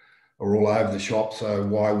are all over the shop. So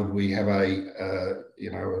why would we have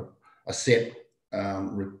a set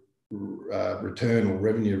return or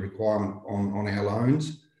revenue requirement on our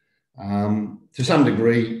loans? To some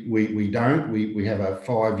degree, we don't. We have a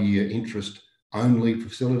 5-year interest only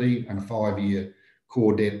facility and a 5-year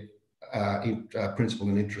core debt principal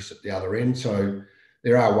and interest at the other end. So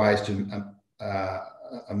there are ways to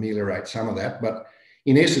ameliorate some of that. But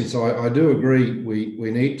in essence, I do agree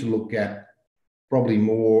we need to look at probably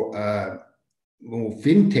more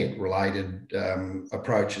fintech related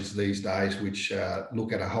approaches these days, which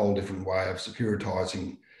look at a whole different way of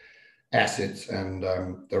securitizing assets. And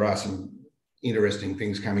there are some interesting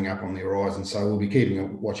things coming up on the horizon. So we'll be keeping a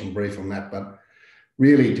watching brief on that. But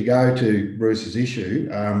really, to go to Bruce's issue,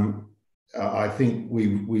 I think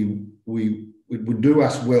it would do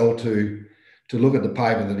us well to look at the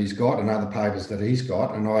paper that he's got and other papers that he's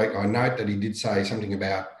got. And I note that he did say something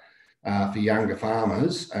about for younger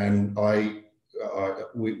farmers, and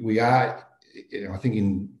we are, I think,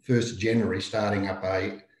 in 1st of January starting up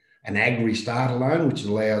an agri starter loan, which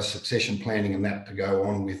allows succession planning and that to go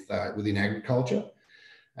on within agriculture.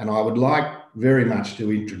 And I would like very much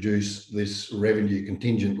to introduce this revenue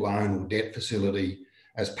contingent loan or debt facility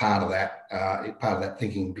as part of that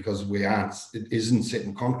thinking, because it isn't set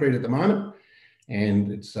in concrete at the moment, and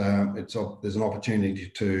there's an opportunity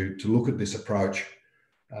to look at this approach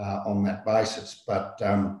on that basis. But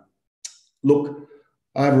look,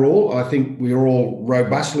 overall, I think we're all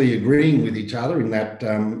robustly agreeing with each other in that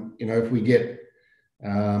if we get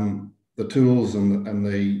the tools and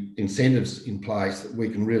the incentives in place, that we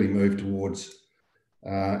can really move towards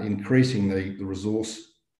increasing the resource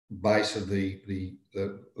base of the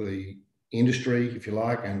industry, if you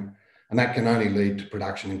like, and that can only lead to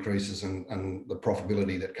production increases and the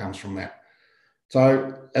profitability that comes from that.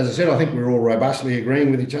 So, as I said, I think we're all robustly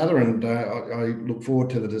agreeing with each other, and I look forward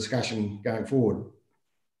to the discussion going forward.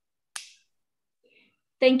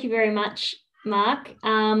 Thank you very much, Mark.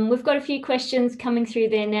 We've got a few questions coming through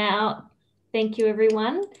there now. Thank you,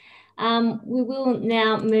 everyone. We will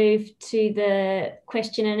now move to the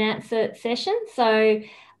question and answer session. So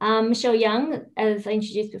Michelle Young, as I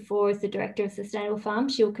introduced before, is the Director of Sustainable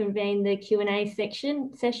Farms. She'll convene the Q&A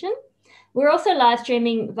session. We're also live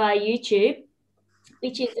streaming via YouTube,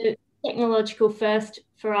 which is a technological first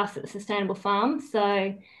for us at Sustainable Farms.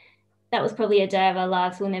 So that was probably a day of our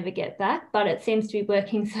lives we'll never get back, but it seems to be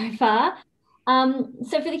working so far.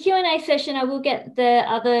 So for the Q&A session, I will get the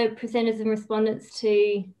other presenters and respondents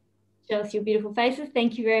to show us your beautiful faces.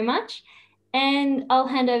 Thank you very much. And I'll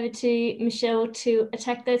hand over to Michelle to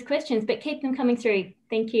attack those questions, but keep them coming through.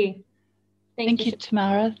 Thank you. Thank you,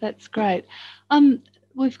 Tamara. That's great.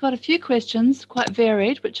 We've got a few questions, quite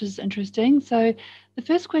varied, which is interesting. So the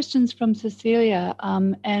first question's from Cecilia,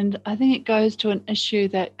 and I think it goes to an issue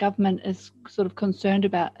that government is sort of concerned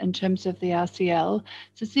about in terms of the RCL.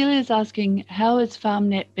 Cecilia is asking, how is farm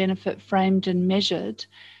net benefit framed and measured?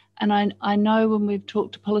 And I know when we've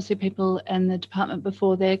talked to policy people and the department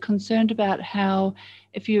before, they're concerned about how,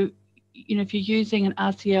 if you're using an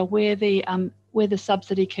RCL, where the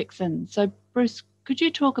subsidy kicks in. So Bruce, could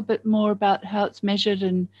you talk a bit more about how it's measured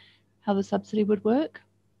and how the subsidy would work?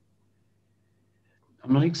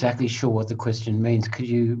 I'm not exactly sure what the question means. Could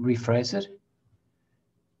you rephrase it?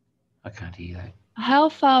 I can't hear that. How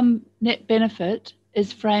farm net benefit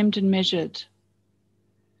is framed and measured?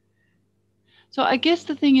 So I guess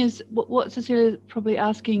the thing is, what Cecilia is probably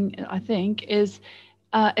asking, I think, is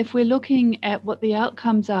if we're looking at what the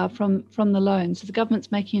outcomes are from the loan. So the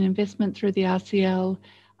government's making an investment through the RCL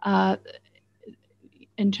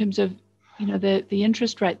in terms of, the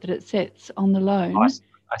interest rate that it sets on the loan. I see.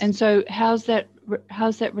 And so how's that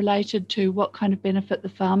related to what kind of benefit the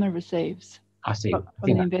farmer receives from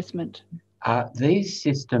the investment? These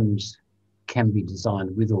systems can be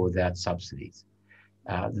designed with or without subsidies.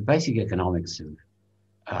 The basic economics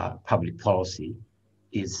of public policy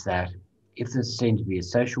is that if there's seen to be a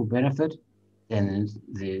social benefit, then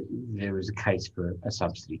there is a case for a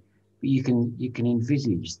subsidy. But you can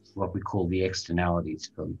envisage what we call the externalities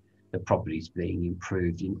from the properties being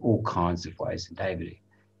improved in all kinds of ways. And David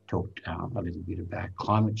talked a little bit about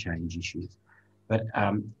climate change issues. But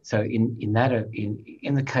so in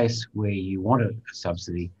the case where you want a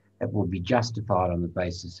subsidy, it will be justified on the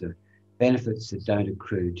basis of benefits that don't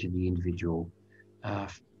accrue to the individual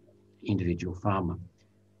farmer.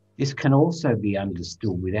 This can also be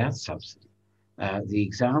understood without subsidy. The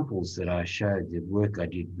examples that I showed, the work I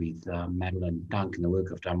did with Madeline Duncan, the work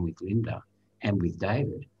I've done with Linda and with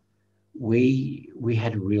David, we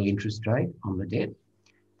had a real interest rate on the debt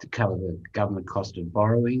to cover the government cost of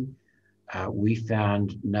borrowing. We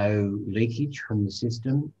found no leakage from the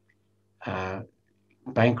system.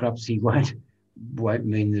 Bankruptcy won't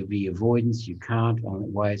mean there'll be avoidance. You can't, on the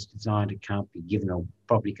way it's designed, it can't be given, or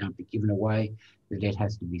property can't be given away. The debt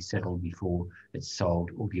has to be settled before it's sold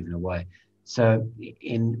or given away. So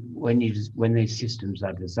when these systems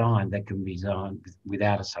are designed, they can be designed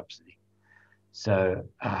without a subsidy. So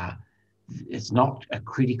it's not a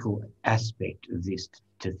critical aspect of this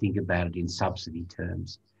to think about it in subsidy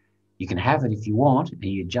terms. You can have it if you want, and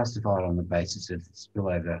you justify it on the basis of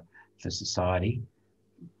spillover for society.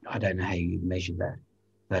 I don't know how you measure that,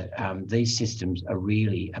 but these systems are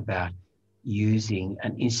really about using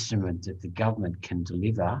an instrument that the government can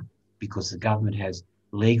deliver because the government has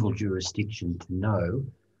legal jurisdiction to know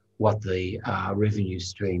what the revenue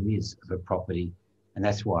stream is of a property, and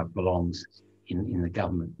that's why it belongs in the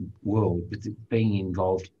government world. But being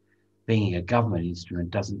involved, being a government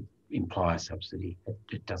instrument doesn't imply a subsidy.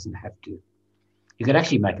 It doesn't have to. You could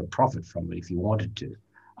actually make a profit from it if you wanted to.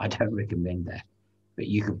 I don't recommend that. But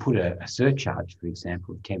you could put a surcharge, for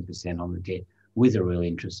example, of 10% on the debt with a real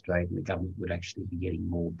interest rate, and the government would actually be getting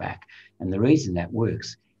more back. And the reason that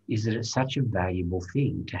works is that it's such a valuable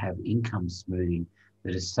thing to have income smoothing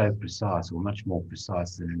that is so precise, or much more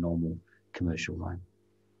precise than a normal commercial loan.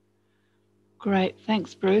 Great,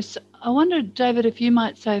 thanks, Bruce. I wonder, David, if you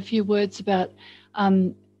might say a few words about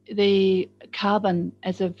the carbon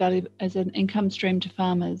as an income stream to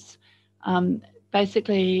farmers.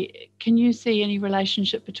 Basically, can you see any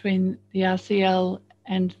relationship between the RCL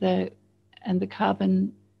and the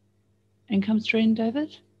carbon income stream,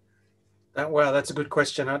 David? Wow, that's a good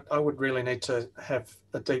question. I would really need to have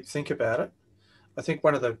a deep think about it. I think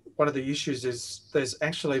one of the issues is there's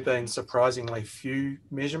actually been surprisingly few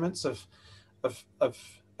measurements of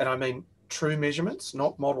and I mean true measurements,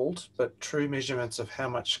 not modelled, but true measurements of how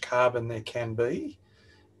much carbon there can be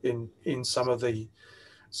in some of the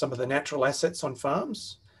natural assets on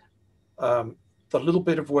farms. The little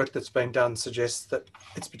bit of work that's been done suggests that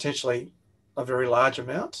it's potentially a very large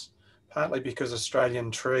amount, partly because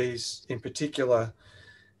Australian trees in particular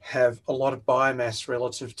have a lot of biomass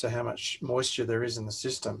relative to how much moisture there is in the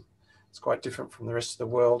system. It's quite different from the rest of the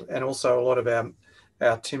world. And also a lot of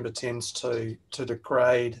our timber tends to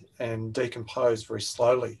degrade and decompose very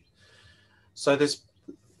slowly. So there's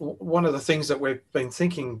one of the things that we've been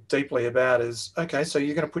thinking deeply about is, okay, so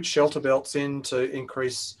you're going to put shelter belts in to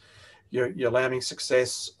increase your lambing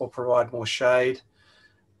success or provide more shade.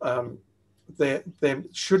 There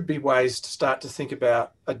should be ways to start to think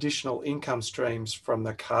about additional income streams from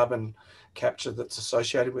the carbon capture that's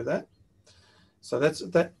associated with that. So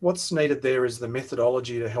what's needed there is the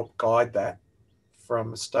methodology to help guide that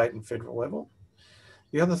from a state and federal level.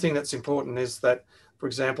 The other thing that's important is that, for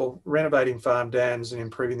example, renovating farm dams and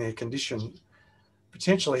improving their condition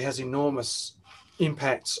potentially has enormous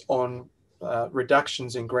impacts on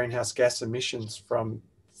reductions in greenhouse gas emissions from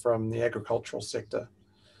the agricultural sector.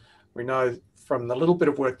 We know from the little bit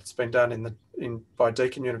of work that's been done by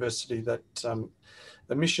Deakin University that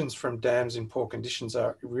emissions from dams in poor conditions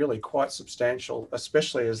are really quite substantial,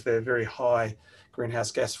 especially as they're very high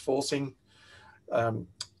greenhouse gas forcing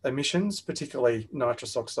emissions, particularly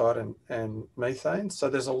nitrous oxide and methane. So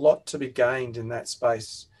there's a lot to be gained in that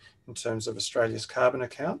space in terms of Australia's carbon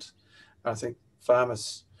account. I think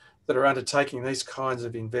farmers that are undertaking these kinds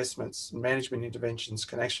of investments and management interventions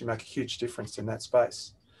can actually make a huge difference in that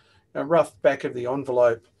space. Now, rough back of the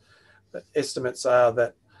envelope estimates are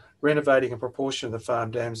that renovating a proportion of the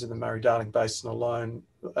farm dams in the Murray-Darling Basin alone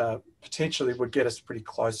potentially would get us pretty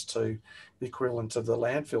close to the equivalent of the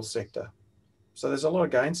landfill sector. So there's a lot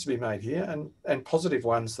of gains to be made here, and positive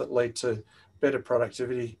ones that lead to better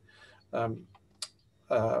productivity,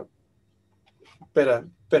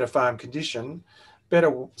 better farm condition,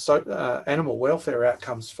 better animal welfare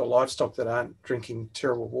outcomes for livestock that aren't drinking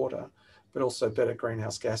terrible water, but also better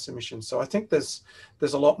greenhouse gas emissions. So I think there's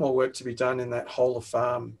a lot more work to be done in that whole of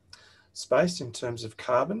farm space in terms of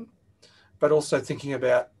carbon, but also thinking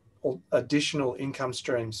about additional income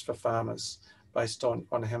streams for farmers based on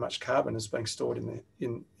how much carbon is being stored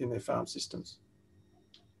in their farm systems.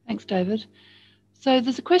 Thanks, David. So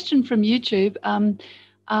there's a question from YouTube.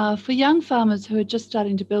 For young farmers who are just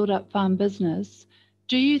starting to build up farm business,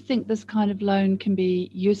 do you think this kind of loan can be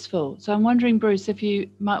useful? So I'm wondering, Bruce, if you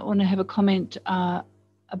might want to have a comment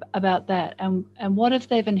about that. And what if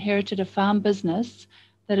they've inherited a farm business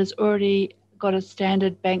that has already got a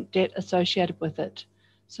standard bank debt associated with it?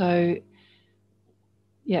 So,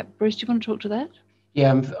 yeah, Bruce, do you want to talk to that?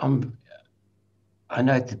 Yeah, I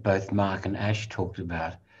note that both Mark and Ash talked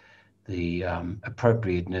about the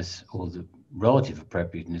appropriateness or the relative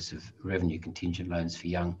appropriateness of revenue contingent loans for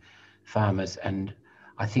young farmers, and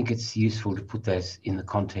I think it's useful to put those in the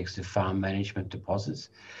context of farm management deposits.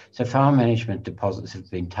 So farm management deposits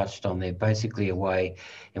have been touched on. They're basically a way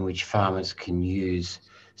in which farmers can use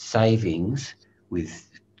savings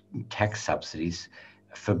with tax subsidies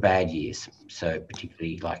for bad years. So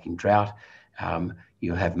particularly like in drought,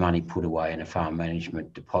 you have money put away in a farm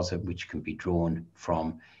management deposit which can be drawn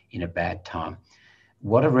from in a bad time.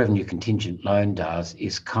 What a revenue contingent loan does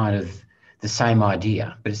is kind of the same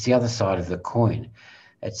idea, but it's the other side of the coin.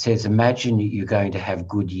 It says, imagine you're going to have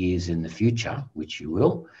good years in the future, which you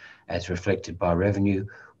will, as reflected by revenue.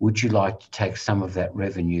 Would you like to take some of that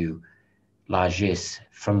revenue largesse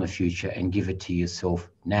from the future and give it to yourself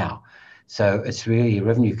now. So it's really a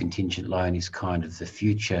revenue contingent loan is kind of the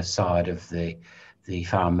future side of the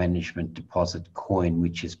farm management deposit coin,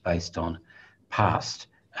 which is based on past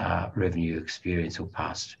revenue experience or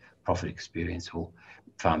past profit experience or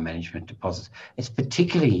farm management deposits. It's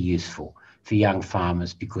particularly useful for young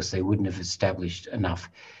farmers because they wouldn't have established enough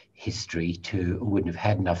history wouldn't have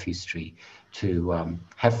had enough history to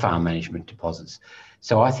have farm management deposits.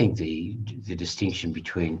 So I think the distinction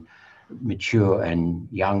between mature and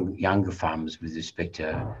younger farmers with respect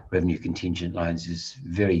to revenue contingent loans is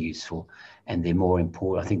very useful, and they're more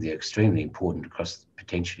important. I think they're extremely important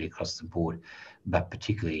potentially across the board, but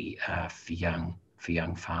particularly for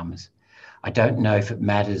young farmers. I don't know if it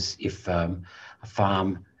matters if a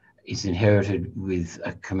farm is inherited with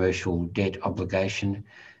a commercial debt obligation.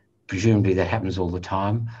 Presumably that happens all the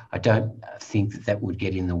time. I don't think that would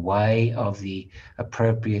get in the way of the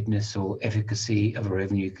appropriateness or efficacy of a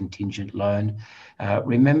revenue contingent loan.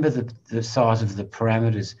 Remember the size of the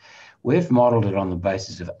parameters. We've modelled it on the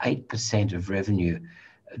basis of 8% of revenue.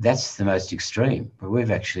 That's the most extreme, but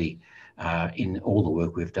we've actually, in all the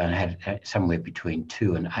work we've done, had somewhere between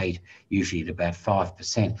 2 and 8, usually at about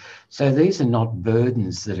 5%. So these are not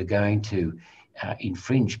burdens that are going to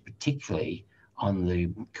infringe particularly on the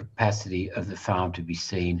capacity of the farm to be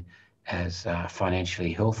seen as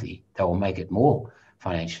financially healthy. They will make it more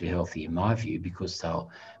financially healthy, in my view, because they'll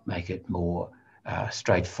make it more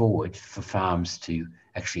straightforward for farms to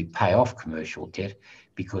actually pay off commercial debt,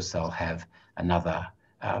 because they'll have another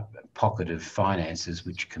pocket of finances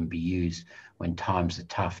which can be used when times are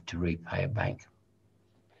tough to repay a bank.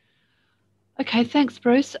 Okay, thanks,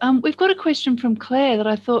 Bruce. We've got a question from Claire that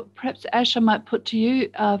I thought perhaps Ash, I might put to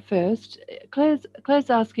you first. Claire's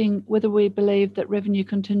asking whether we believe that revenue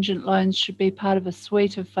contingent loans should be part of a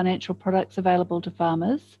suite of financial products available to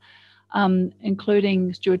farmers,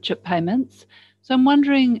 including stewardship payments. So I'm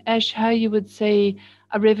wondering, Ash, how you would see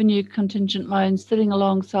a revenue contingent loan sitting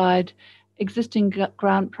alongside existing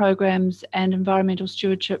grant programs and environmental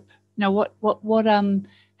stewardship. You know,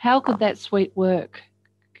 how could that suite work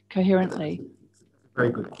coherently? Very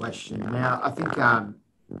good question. Now, I think there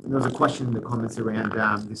was a question in the comments around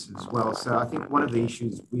this as well. So I think one of the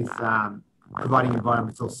issues with providing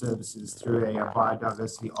environmental services through a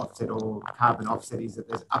biodiversity offset or carbon offset is that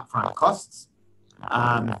there's upfront costs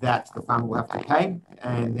that the farmer will have to pay,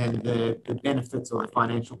 and then the benefits or the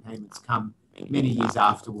financial payments come many years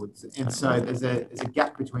afterwards. And so there's a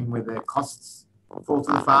gap between where the costs fall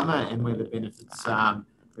to the farmer and where the benefits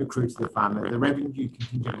accrue to the farmer. The revenue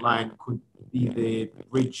contingent loan could be the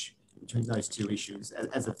bridge between those two issues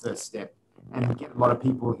as a first step, and get a lot of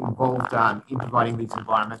people involved in providing these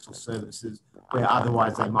environmental services where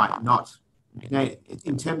otherwise they might not. Now,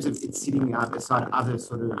 in terms of it sitting beside other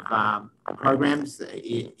sort of programs,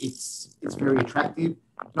 it's very attractive,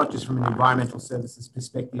 not just from an environmental services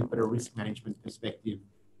perspective, but a risk management perspective.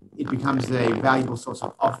 It becomes a valuable source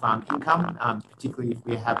of off-farm income, particularly if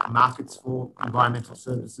we have markets for environmental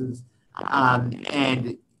services,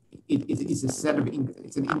 and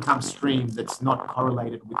it's an income stream that's not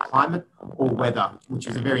correlated with climate or weather, which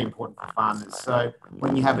is very important for farmers. So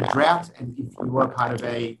when you have a drought, and if you were part of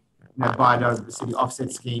a biodiversity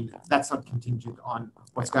offset scheme, that's not contingent on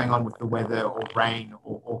what's going on with the weather or rain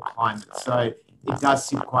or climate. So it does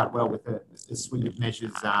sit quite well with a suite of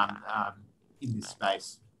measures in this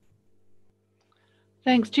space.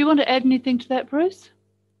 Thanks. Do you want to add anything to that, Bruce?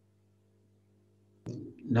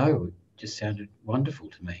 No, it just sounded wonderful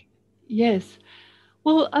to me. Yes.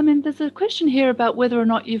 Well, I mean, there's a question here about whether or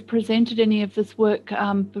not you've presented any of this work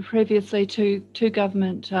previously to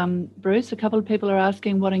government, Bruce. A couple of people are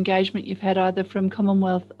asking what engagement you've had either from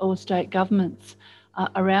Commonwealth or state governments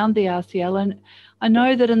around the RCL. And I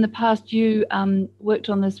know that in the past you worked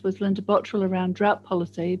on this with Linda Bottrell around drought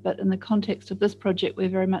policy, but in the context of this project, we're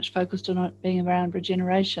very much focused on it being around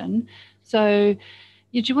regeneration. So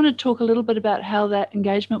do you want to talk a little bit about how that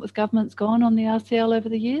engagement with government's gone on the RCL over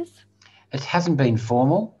the years? It hasn't been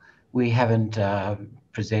formal. We haven't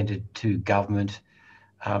presented to government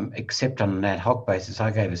except on an ad hoc basis.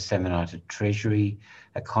 I gave a seminar to Treasury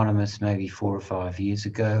economists maybe 4 or 5 years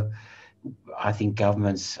ago. I think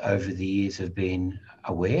governments over the years have been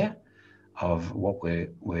aware of what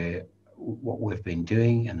we've been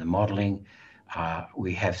doing and the modelling.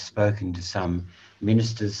 We have spoken to some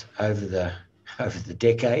ministers over the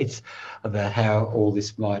decades about how all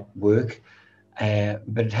this might work.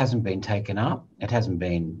 But it hasn't been taken up. It hasn't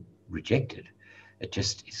been rejected. It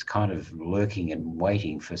just is kind of lurking and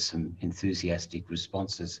waiting for some enthusiastic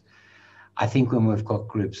responses. I think when we've got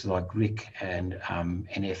groups like RIC and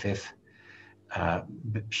NFF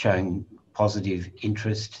showing positive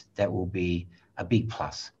interest, that will be a big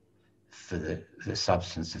plus for the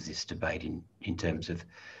substance of this debate in terms of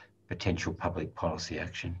potential public policy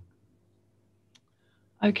action.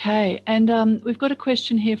 Okay, and we've got a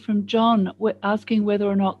question here from John asking whether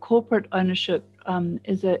or not corporate ownership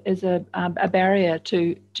is a barrier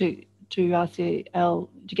to RCL,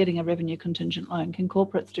 to getting a revenue contingent loan. Can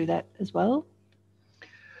corporates do that as well?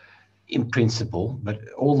 In principle, but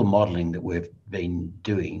all the modelling that we've been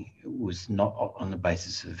doing was not on the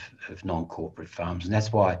basis of non-corporate farms, and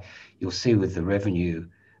that's why you'll see with the revenue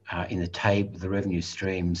in the table, the revenue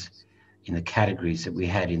streams in the categories that we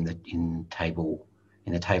had in the table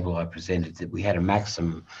I presented, that we had a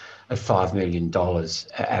maximum of $5 million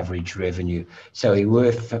average revenue. So we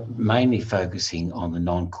were mainly focusing on the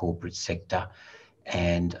non-corporate sector,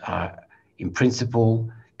 and in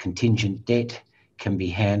principle, contingent debt can be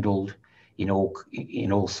handled in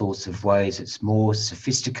all sorts of ways. It's more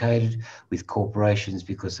sophisticated with corporations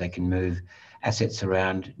because they can move assets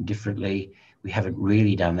around differently. We haven't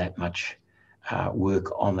really done that much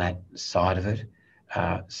work on that side of it.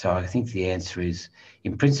 So I think the answer is,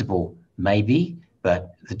 in principle, maybe,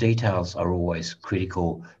 but the details are always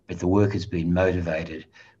critical. But the work has been motivated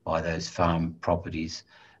by those farm properties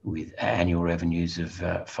with annual revenues of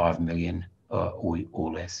 5 million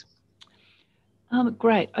or less.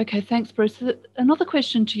 Great. Okay, thanks, Bruce. Another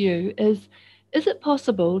question to you is it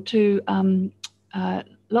possible to,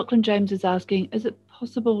 Lachlan James is asking, is it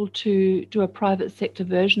possible to do a private sector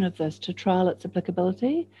version of this to trial its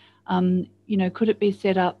applicability? Could it be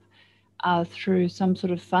set up through some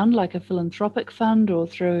sort of fund, like a philanthropic fund, or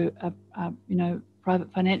through,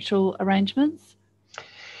 private financial arrangements?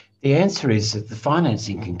 The answer is that the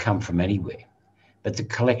financing can come from anywhere, but the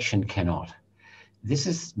collection cannot. This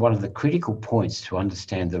is one of the critical points to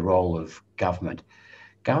understand the role of government.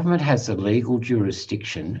 Government has the legal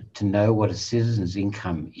jurisdiction to know what a citizen's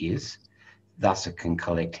income is, thus it can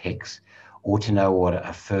collect HECS, or to know what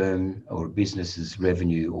a firm or a business's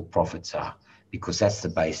revenue or profits are, because that's the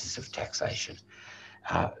basis of taxation.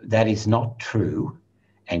 That is not true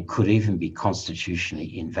and could even be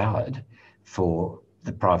constitutionally invalid for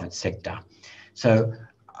the private sector. So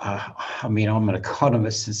I'm an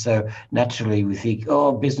economist, and so naturally we think,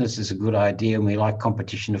 oh, business is a good idea and we like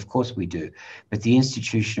competition. Of course we do. But the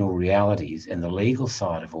institutional realities and the legal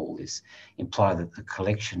side of all this imply that the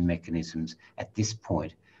collection mechanisms at this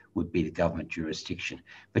point would be the government jurisdiction.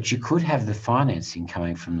 But you could have the financing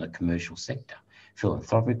coming from the commercial sector,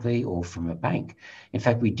 philanthropically, or from a bank. In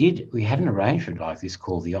fact, we had an arrangement like this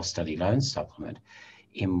called the Austudy Loan Supplement,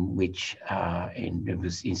 in which it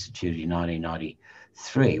was instituted in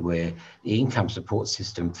 1993, where the income support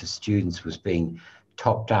system for students was being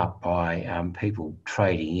topped up by people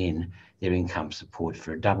trading in their income support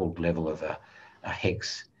for a doubled level of a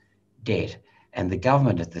HECS debt. And the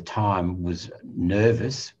government at the time was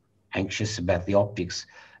nervous, anxious about the optics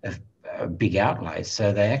of big outlays.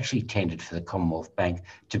 So they actually tendered for the Commonwealth Bank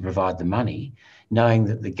to provide the money, knowing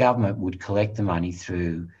that the government would collect the money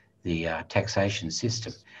through the taxation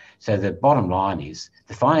system. So the bottom line is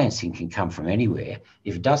the financing can come from anywhere.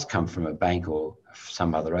 If it does come from a bank or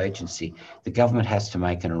some other agency, the government has to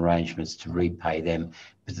make an arrangements to repay them.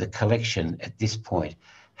 But the collection at this point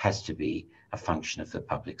has to be a function of the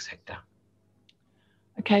public sector.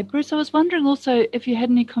 Okay, Bruce, I was wondering also if you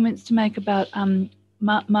had any comments to make about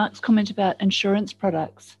Mark's comment about insurance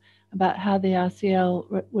products, about how the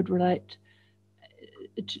RCL would relate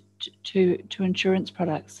to insurance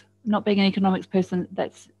products. Not being an economics person,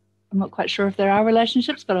 I'm not quite sure if there are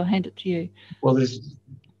relationships, but I'll hand it to you. Well, there's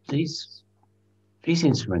these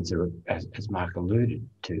instruments are, as Mark alluded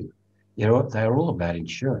to, they're all about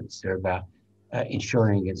insurance. They're about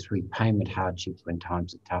insuring against repayment hardship when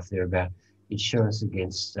times are tough. They're about insurance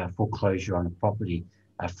against foreclosure on a property,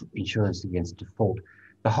 insurance against default.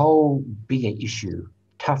 The whole bigger issue,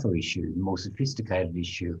 tougher issue, more sophisticated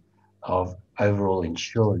issue of overall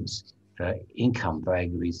insurance for income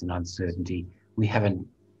vagaries and uncertainty, we haven't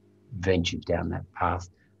ventured down that path.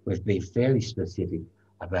 We've been fairly specific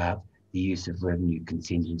about the use of revenue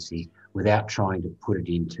contingency without trying to put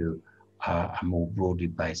it into a more broadly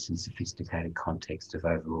based and sophisticated context of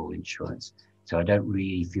overall insurance. So I don't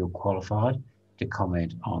really feel qualified to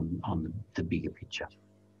comment on the bigger picture.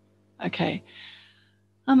 Okay.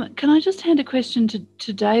 Can I just hand a question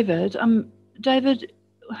to David? David,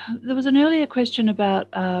 there was an earlier question about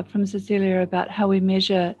from Cecilia about how we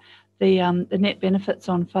measure the net benefits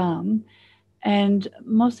on farm, and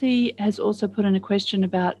Mossy has also put in a question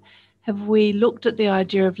about, have we looked at the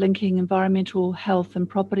idea of linking environmental, health and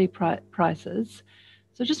property prices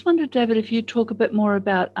So I just wondered, David, if you'd talk a bit more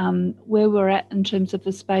about where we're at in terms of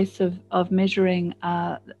the space of measuring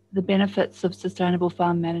the benefits of sustainable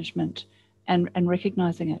farm management and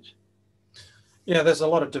recognising it. Yeah, there's a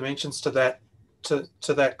lot of dimensions to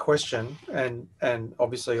that question, and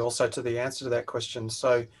obviously also to the answer to that question.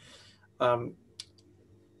 So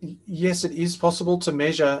yes, it is possible to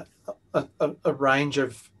measure a range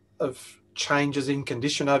of changes in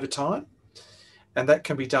condition over time. And that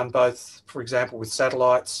can be done both, for example, with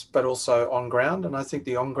satellites, but also on ground. And I think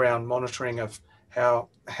the on ground monitoring of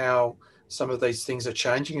how some of these things are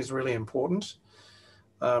changing is really important.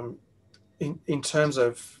 In terms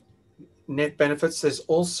of net benefits, there's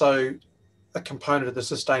also a component of the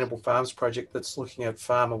Sustainable Farms Project that's looking at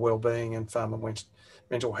farmer wellbeing and farmer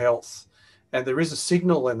mental health. And there is a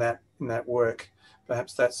signal in that work.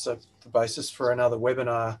 Perhaps that's the basis for another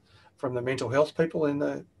webinar from the mental health people in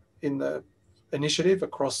the initiative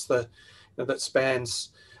across that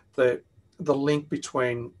spans the link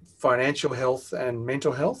between financial health and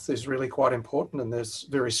mental health is really quite important, and there's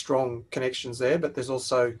very strong connections there, but there's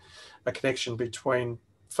also a connection between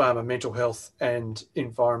farmer mental health and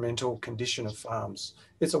environmental condition of farms.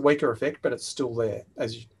 It's a weaker effect, but it's still there,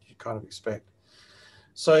 as you kind of expect.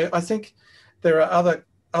 So I think there are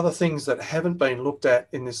other things that haven't been looked at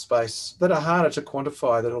in this space that are harder to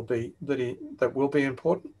quantify that will be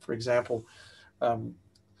important. For example,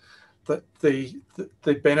 the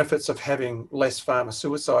benefits of having less farmer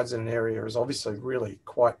suicides in an area is obviously really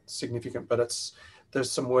quite significant, but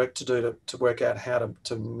there's some work to do to work out how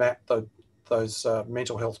to map those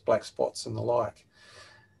mental health black spots and the like.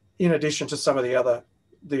 In addition to some of the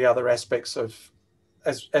other aspects of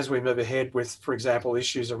as we move ahead with, for example,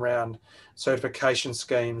 issues around certification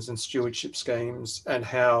schemes and stewardship schemes and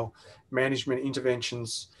how management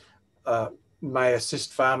interventions may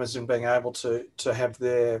assist farmers in being able to have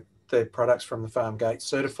their products from the farm gate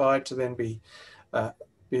certified to then be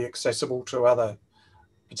accessible to other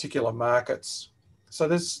particular markets. So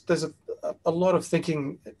there's a lot of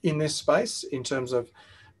thinking in this space in terms of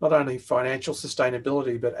not only financial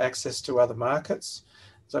sustainability, but access to other markets.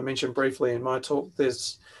 As I mentioned briefly in my talk,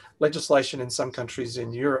 there's legislation in some countries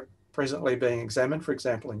in Europe presently being examined, for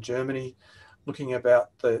example, in Germany, looking at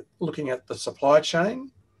the supply chain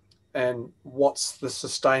and what's the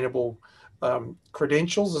sustainable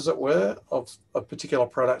credentials, as it were, of particular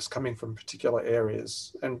products coming from particular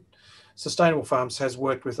areas. And Sustainable Farms has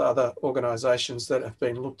worked with other organisations that have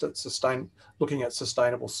been looking at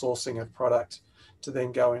sustainable sourcing of product to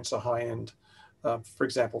then go into high-end, for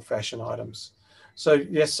example, fashion items. So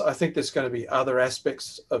yes, I think there's going to be other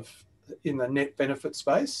aspects in the net benefit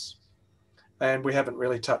space, and we haven't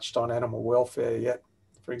really touched on animal welfare yet.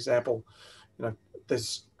 For example,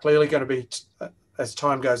 there's clearly going to be, as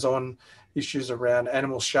time goes on, issues around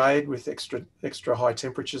animal shade with extra high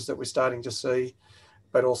temperatures that we're starting to see,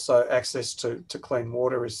 but also access to clean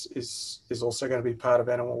water is also going to be part of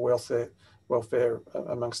animal welfare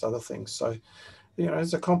amongst other things. So,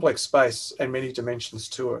 it's a complex space and many dimensions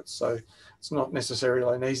to it. So it's not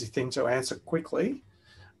necessarily an easy thing to answer quickly,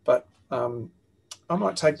 but I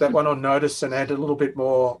might take that one on notice and add a little bit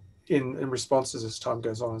more in responses as time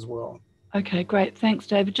goes on as well. Okay, great. Thanks,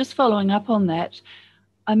 David. Just following up on that,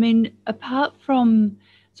 I mean,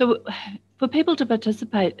 so for people to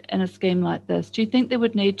participate in a scheme like this, do you think there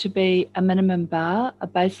would need to be a minimum bar, a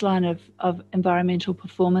baseline of environmental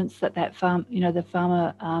performance that farm, the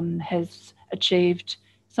farmer has achieved,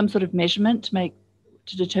 some sort of measurement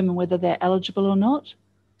to determine whether they're eligible or not?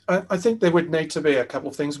 I think there would need to be a couple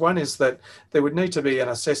of things. One is that there would need to be an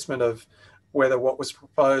assessment of whether what was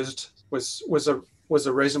proposed was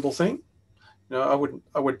a reasonable thing. I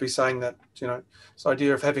would be saying that this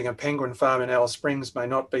idea of having a penguin farm in Alice Springs may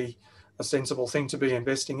not be a sensible thing to be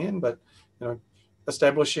investing in, but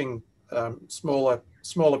establishing smaller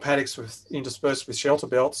paddocks interspersed with shelter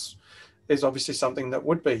belts is obviously something that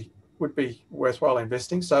would be worthwhile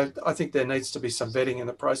investing. So I think there needs to be some vetting in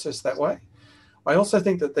the process that way. I also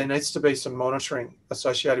think that there needs to be some monitoring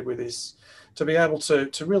associated with this to be able to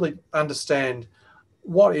really understand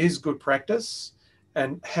what is good practice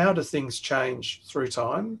and how do things change through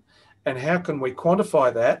time, and how can we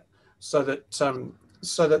quantify that so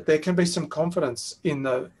that there can be some confidence in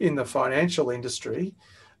the financial industry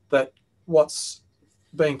that what's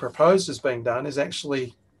being proposed as being done is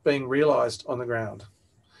actually being realised on the ground.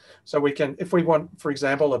 So we can, if we want, for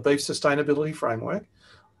example, a beef sustainability framework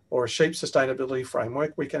or a sheep sustainability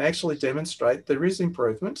framework, we can actually demonstrate there is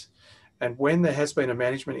improvement, and when there has been a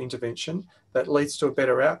management intervention that leads to a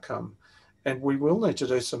better outcome. And we will need to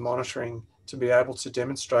do some monitoring to be able to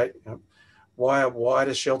demonstrate why a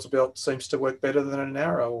wider shelter belt seems to work better than a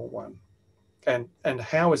narrower one. and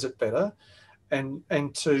how is it better, and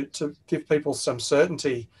to give people some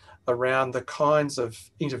certainty around the kinds of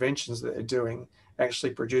interventions that they're doing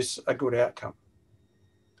actually produce a good outcome.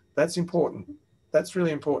 That's important. That's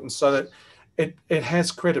really important, so that it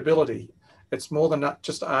has credibility. It's more than not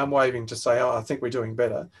just arm waving to say, oh, I think we're doing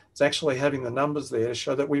better. It's actually having the numbers there to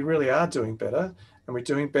show that we really are doing better, and we're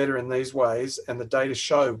doing better in these ways, and the data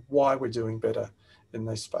show why we're doing better in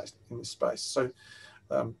this space. So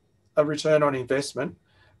a return on investment,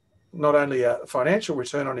 not only a financial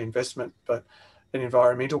return on investment, but an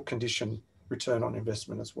environmental condition return on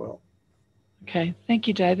investment as well. Okay, thank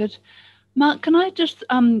you, David. Mark, can I just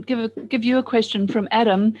give you a question from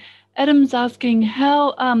Adam? Adam's asking,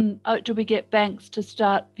 how do we get banks to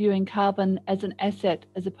start viewing carbon as an asset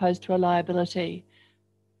as opposed to a liability?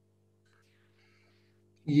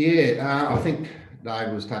 Yeah, I think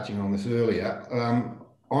Dave was touching on this earlier. I'm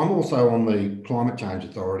also on the Climate Change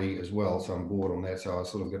Authority as well, so I'm bored on that, so I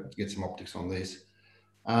sort of get some optics on this.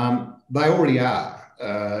 They already are,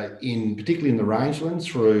 particularly in the rangelands,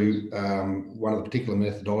 through one of the particular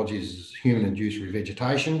methodologies is human-induced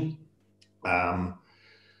revegetation.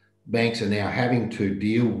 Banks are now having to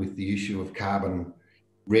deal with the issue of carbon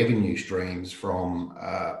revenue streams from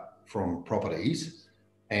properties,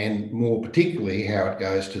 and more particularly how it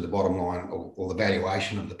goes to the bottom line or the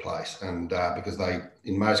valuation of the place. And because they,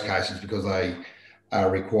 in most cases, because they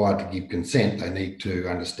are required to give consent, they need to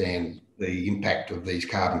understand the impact of these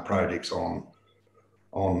carbon projects on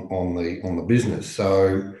the business.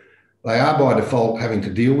 So they are by default having to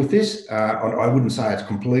deal with this. I wouldn't say it's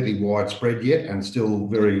completely widespread yet and still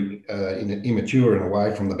very immature in a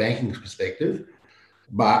way from the banking perspective,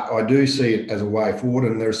 but I do see it as a way forward,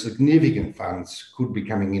 and there are significant funds could be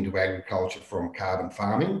coming into agriculture from carbon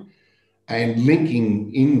farming, and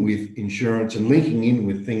linking in with insurance and linking in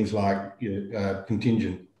with things like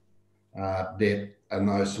contingent debt and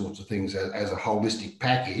those sorts of things as a holistic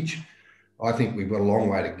package. I think we've got a long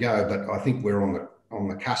way to go, but I think we're on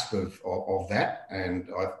the cusp of that, and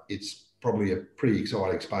it's probably a pretty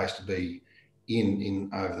exciting space to be in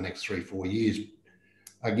over the next 3-4 years.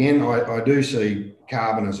 Again, I do see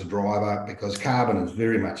carbon as a driver, because carbon is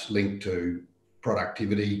very much linked to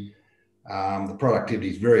productivity. The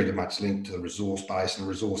productivity is very much linked to the resource base and the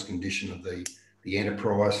resource condition of the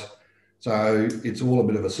enterprise. So it's all a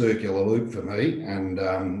bit of a circular loop for me, and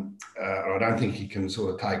I don't think you can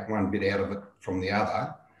sort of take one bit out of it from the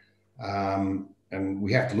other. And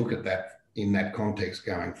we have to look at that in that context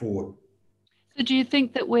going forward. So do you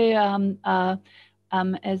think that we're,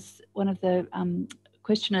 as one of the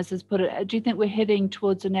questioners has put it, do you think we're heading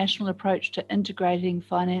towards a national approach to integrating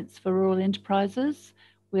finance for rural enterprises,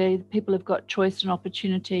 where people have got choice and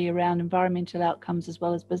opportunity around environmental outcomes as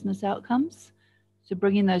well as business outcomes? So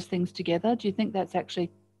bringing those things together, do you think that's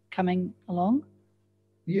actually coming along?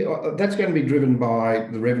 Yeah, that's going to be driven by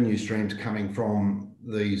the revenue streams coming from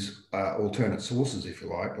these alternate sources, if you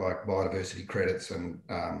like biodiversity credits and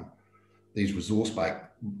these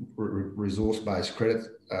resource-based credits,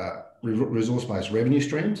 resource-based revenue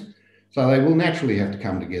streams. So they will naturally have to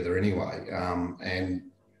come together anyway. And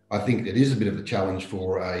I think it is a bit of a challenge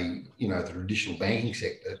for the traditional banking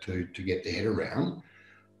sector to get their head around,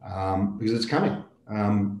 because it's coming.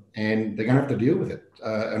 And they're going to have to deal with it.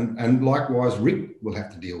 And likewise, Rick will have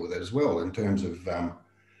to deal with it as well, in terms of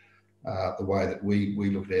the way that we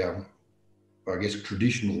look at our, I guess,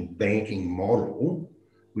 traditional banking model,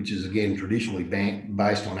 which is, again, traditionally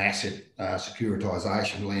based on asset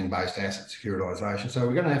securitization, land-based asset securitization. So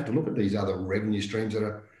we're going to have to look at these other revenue streams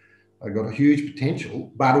that have got a huge potential,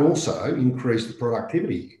 but also increase the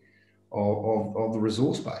productivity of the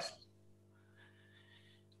resource base.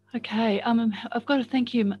 Okay, I've got to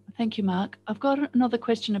thank you, Mark. I've got another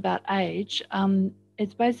question about age.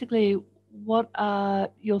 It's basically, what are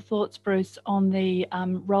your thoughts, Bruce, on the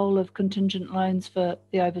role of contingent loans for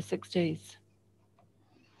the over 60s?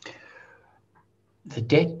 The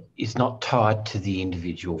debt is not tied to the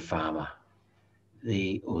individual farmer,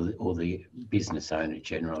 or the business owner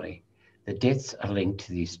generally. The debts are linked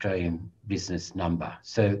to the Australian business number,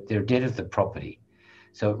 so they're a debt of the property.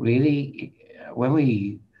 So it really, when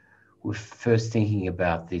we were first thinking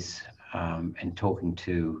about this and talking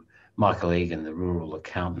to Michael Egan, the rural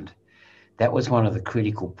accountant, that was one of the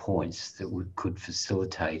critical points that could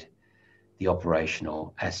facilitate the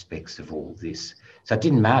operational aspects of all this. So it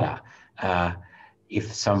didn't matter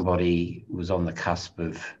if somebody was on the cusp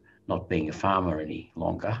of not being a farmer any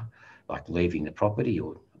longer, like leaving the property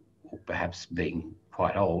or perhaps being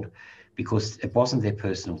quite old, because it wasn't their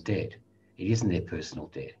personal debt. It isn't their personal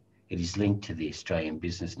debt. It is linked to the Australian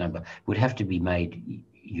business number. It would have to be made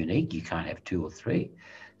unique. You can't have 2 or 3.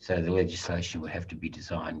 So the legislation would have to be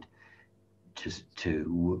designed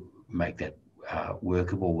to make that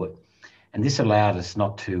workable. And this allowed us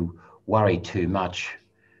not to worry too much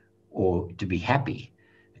or to be happy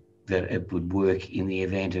that it would work in the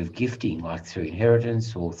event of gifting, like through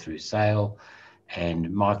inheritance or through sale.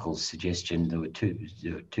 And Michael's suggestion, there were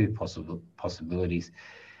two possibilities,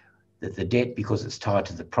 that the debt, because it's tied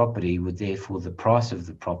to the property, would therefore the price of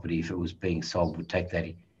the property, if it was being sold, would take that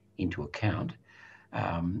into account.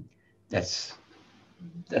 That's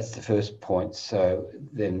the first point. So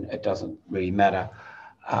then it doesn't really matter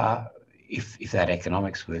if that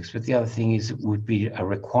economics works. But the other thing is, it would be a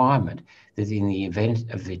requirement that in the event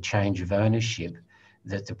of the change of ownership,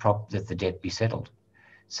 that the debt be settled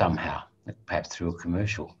somehow, perhaps through a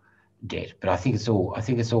commercial debt. But I think it's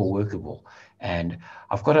all workable. And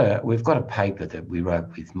we've got a paper that we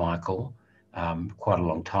wrote with Michael quite a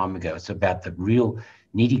long time ago. It's about the real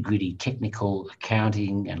nitty-gritty technical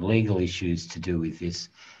accounting and legal issues to do with this.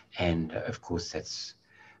 And of course,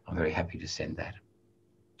 I'm very happy to send that.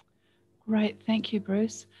 Great, thank you,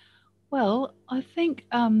 Bruce. Well, I think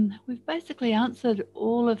we've basically answered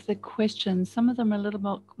all of the questions. Some of them are a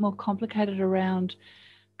little more complicated around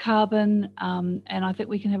carbon, and I think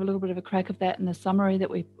we can have a little bit of a crack of that in the summary that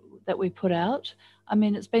we put out. I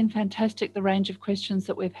mean, it's been fantastic, the range of questions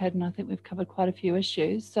that we've had, and I think we've covered quite a few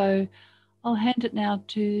issues. So I'll hand it now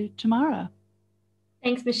to Tamara.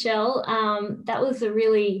 Thanks, Michelle. That was a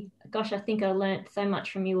really, gosh, I think I learned so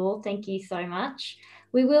much from you all. Thank you so much.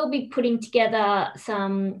 We will be putting together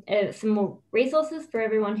some more resources for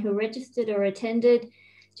everyone who registered or attended,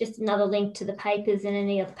 just another link to the papers and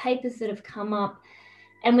any other papers that have come up.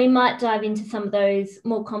 And we might dive into some of those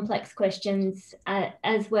more complex questions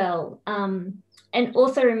as well. And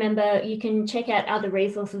also remember, you can check out other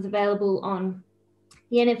resources available on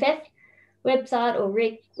the NFF website or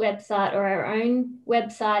RIC website or our own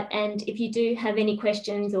website. And if you do have any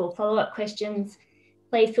questions or follow-up questions,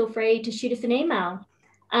 please feel free to shoot us an email.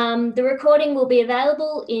 The recording will be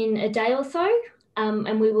available in a day or so,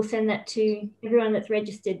 and we will send that to everyone that's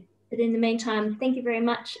registered. But in the meantime, thank you very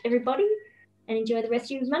much, everybody, and enjoy the rest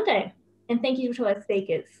of your Monday. And thank you to our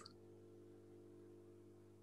speakers.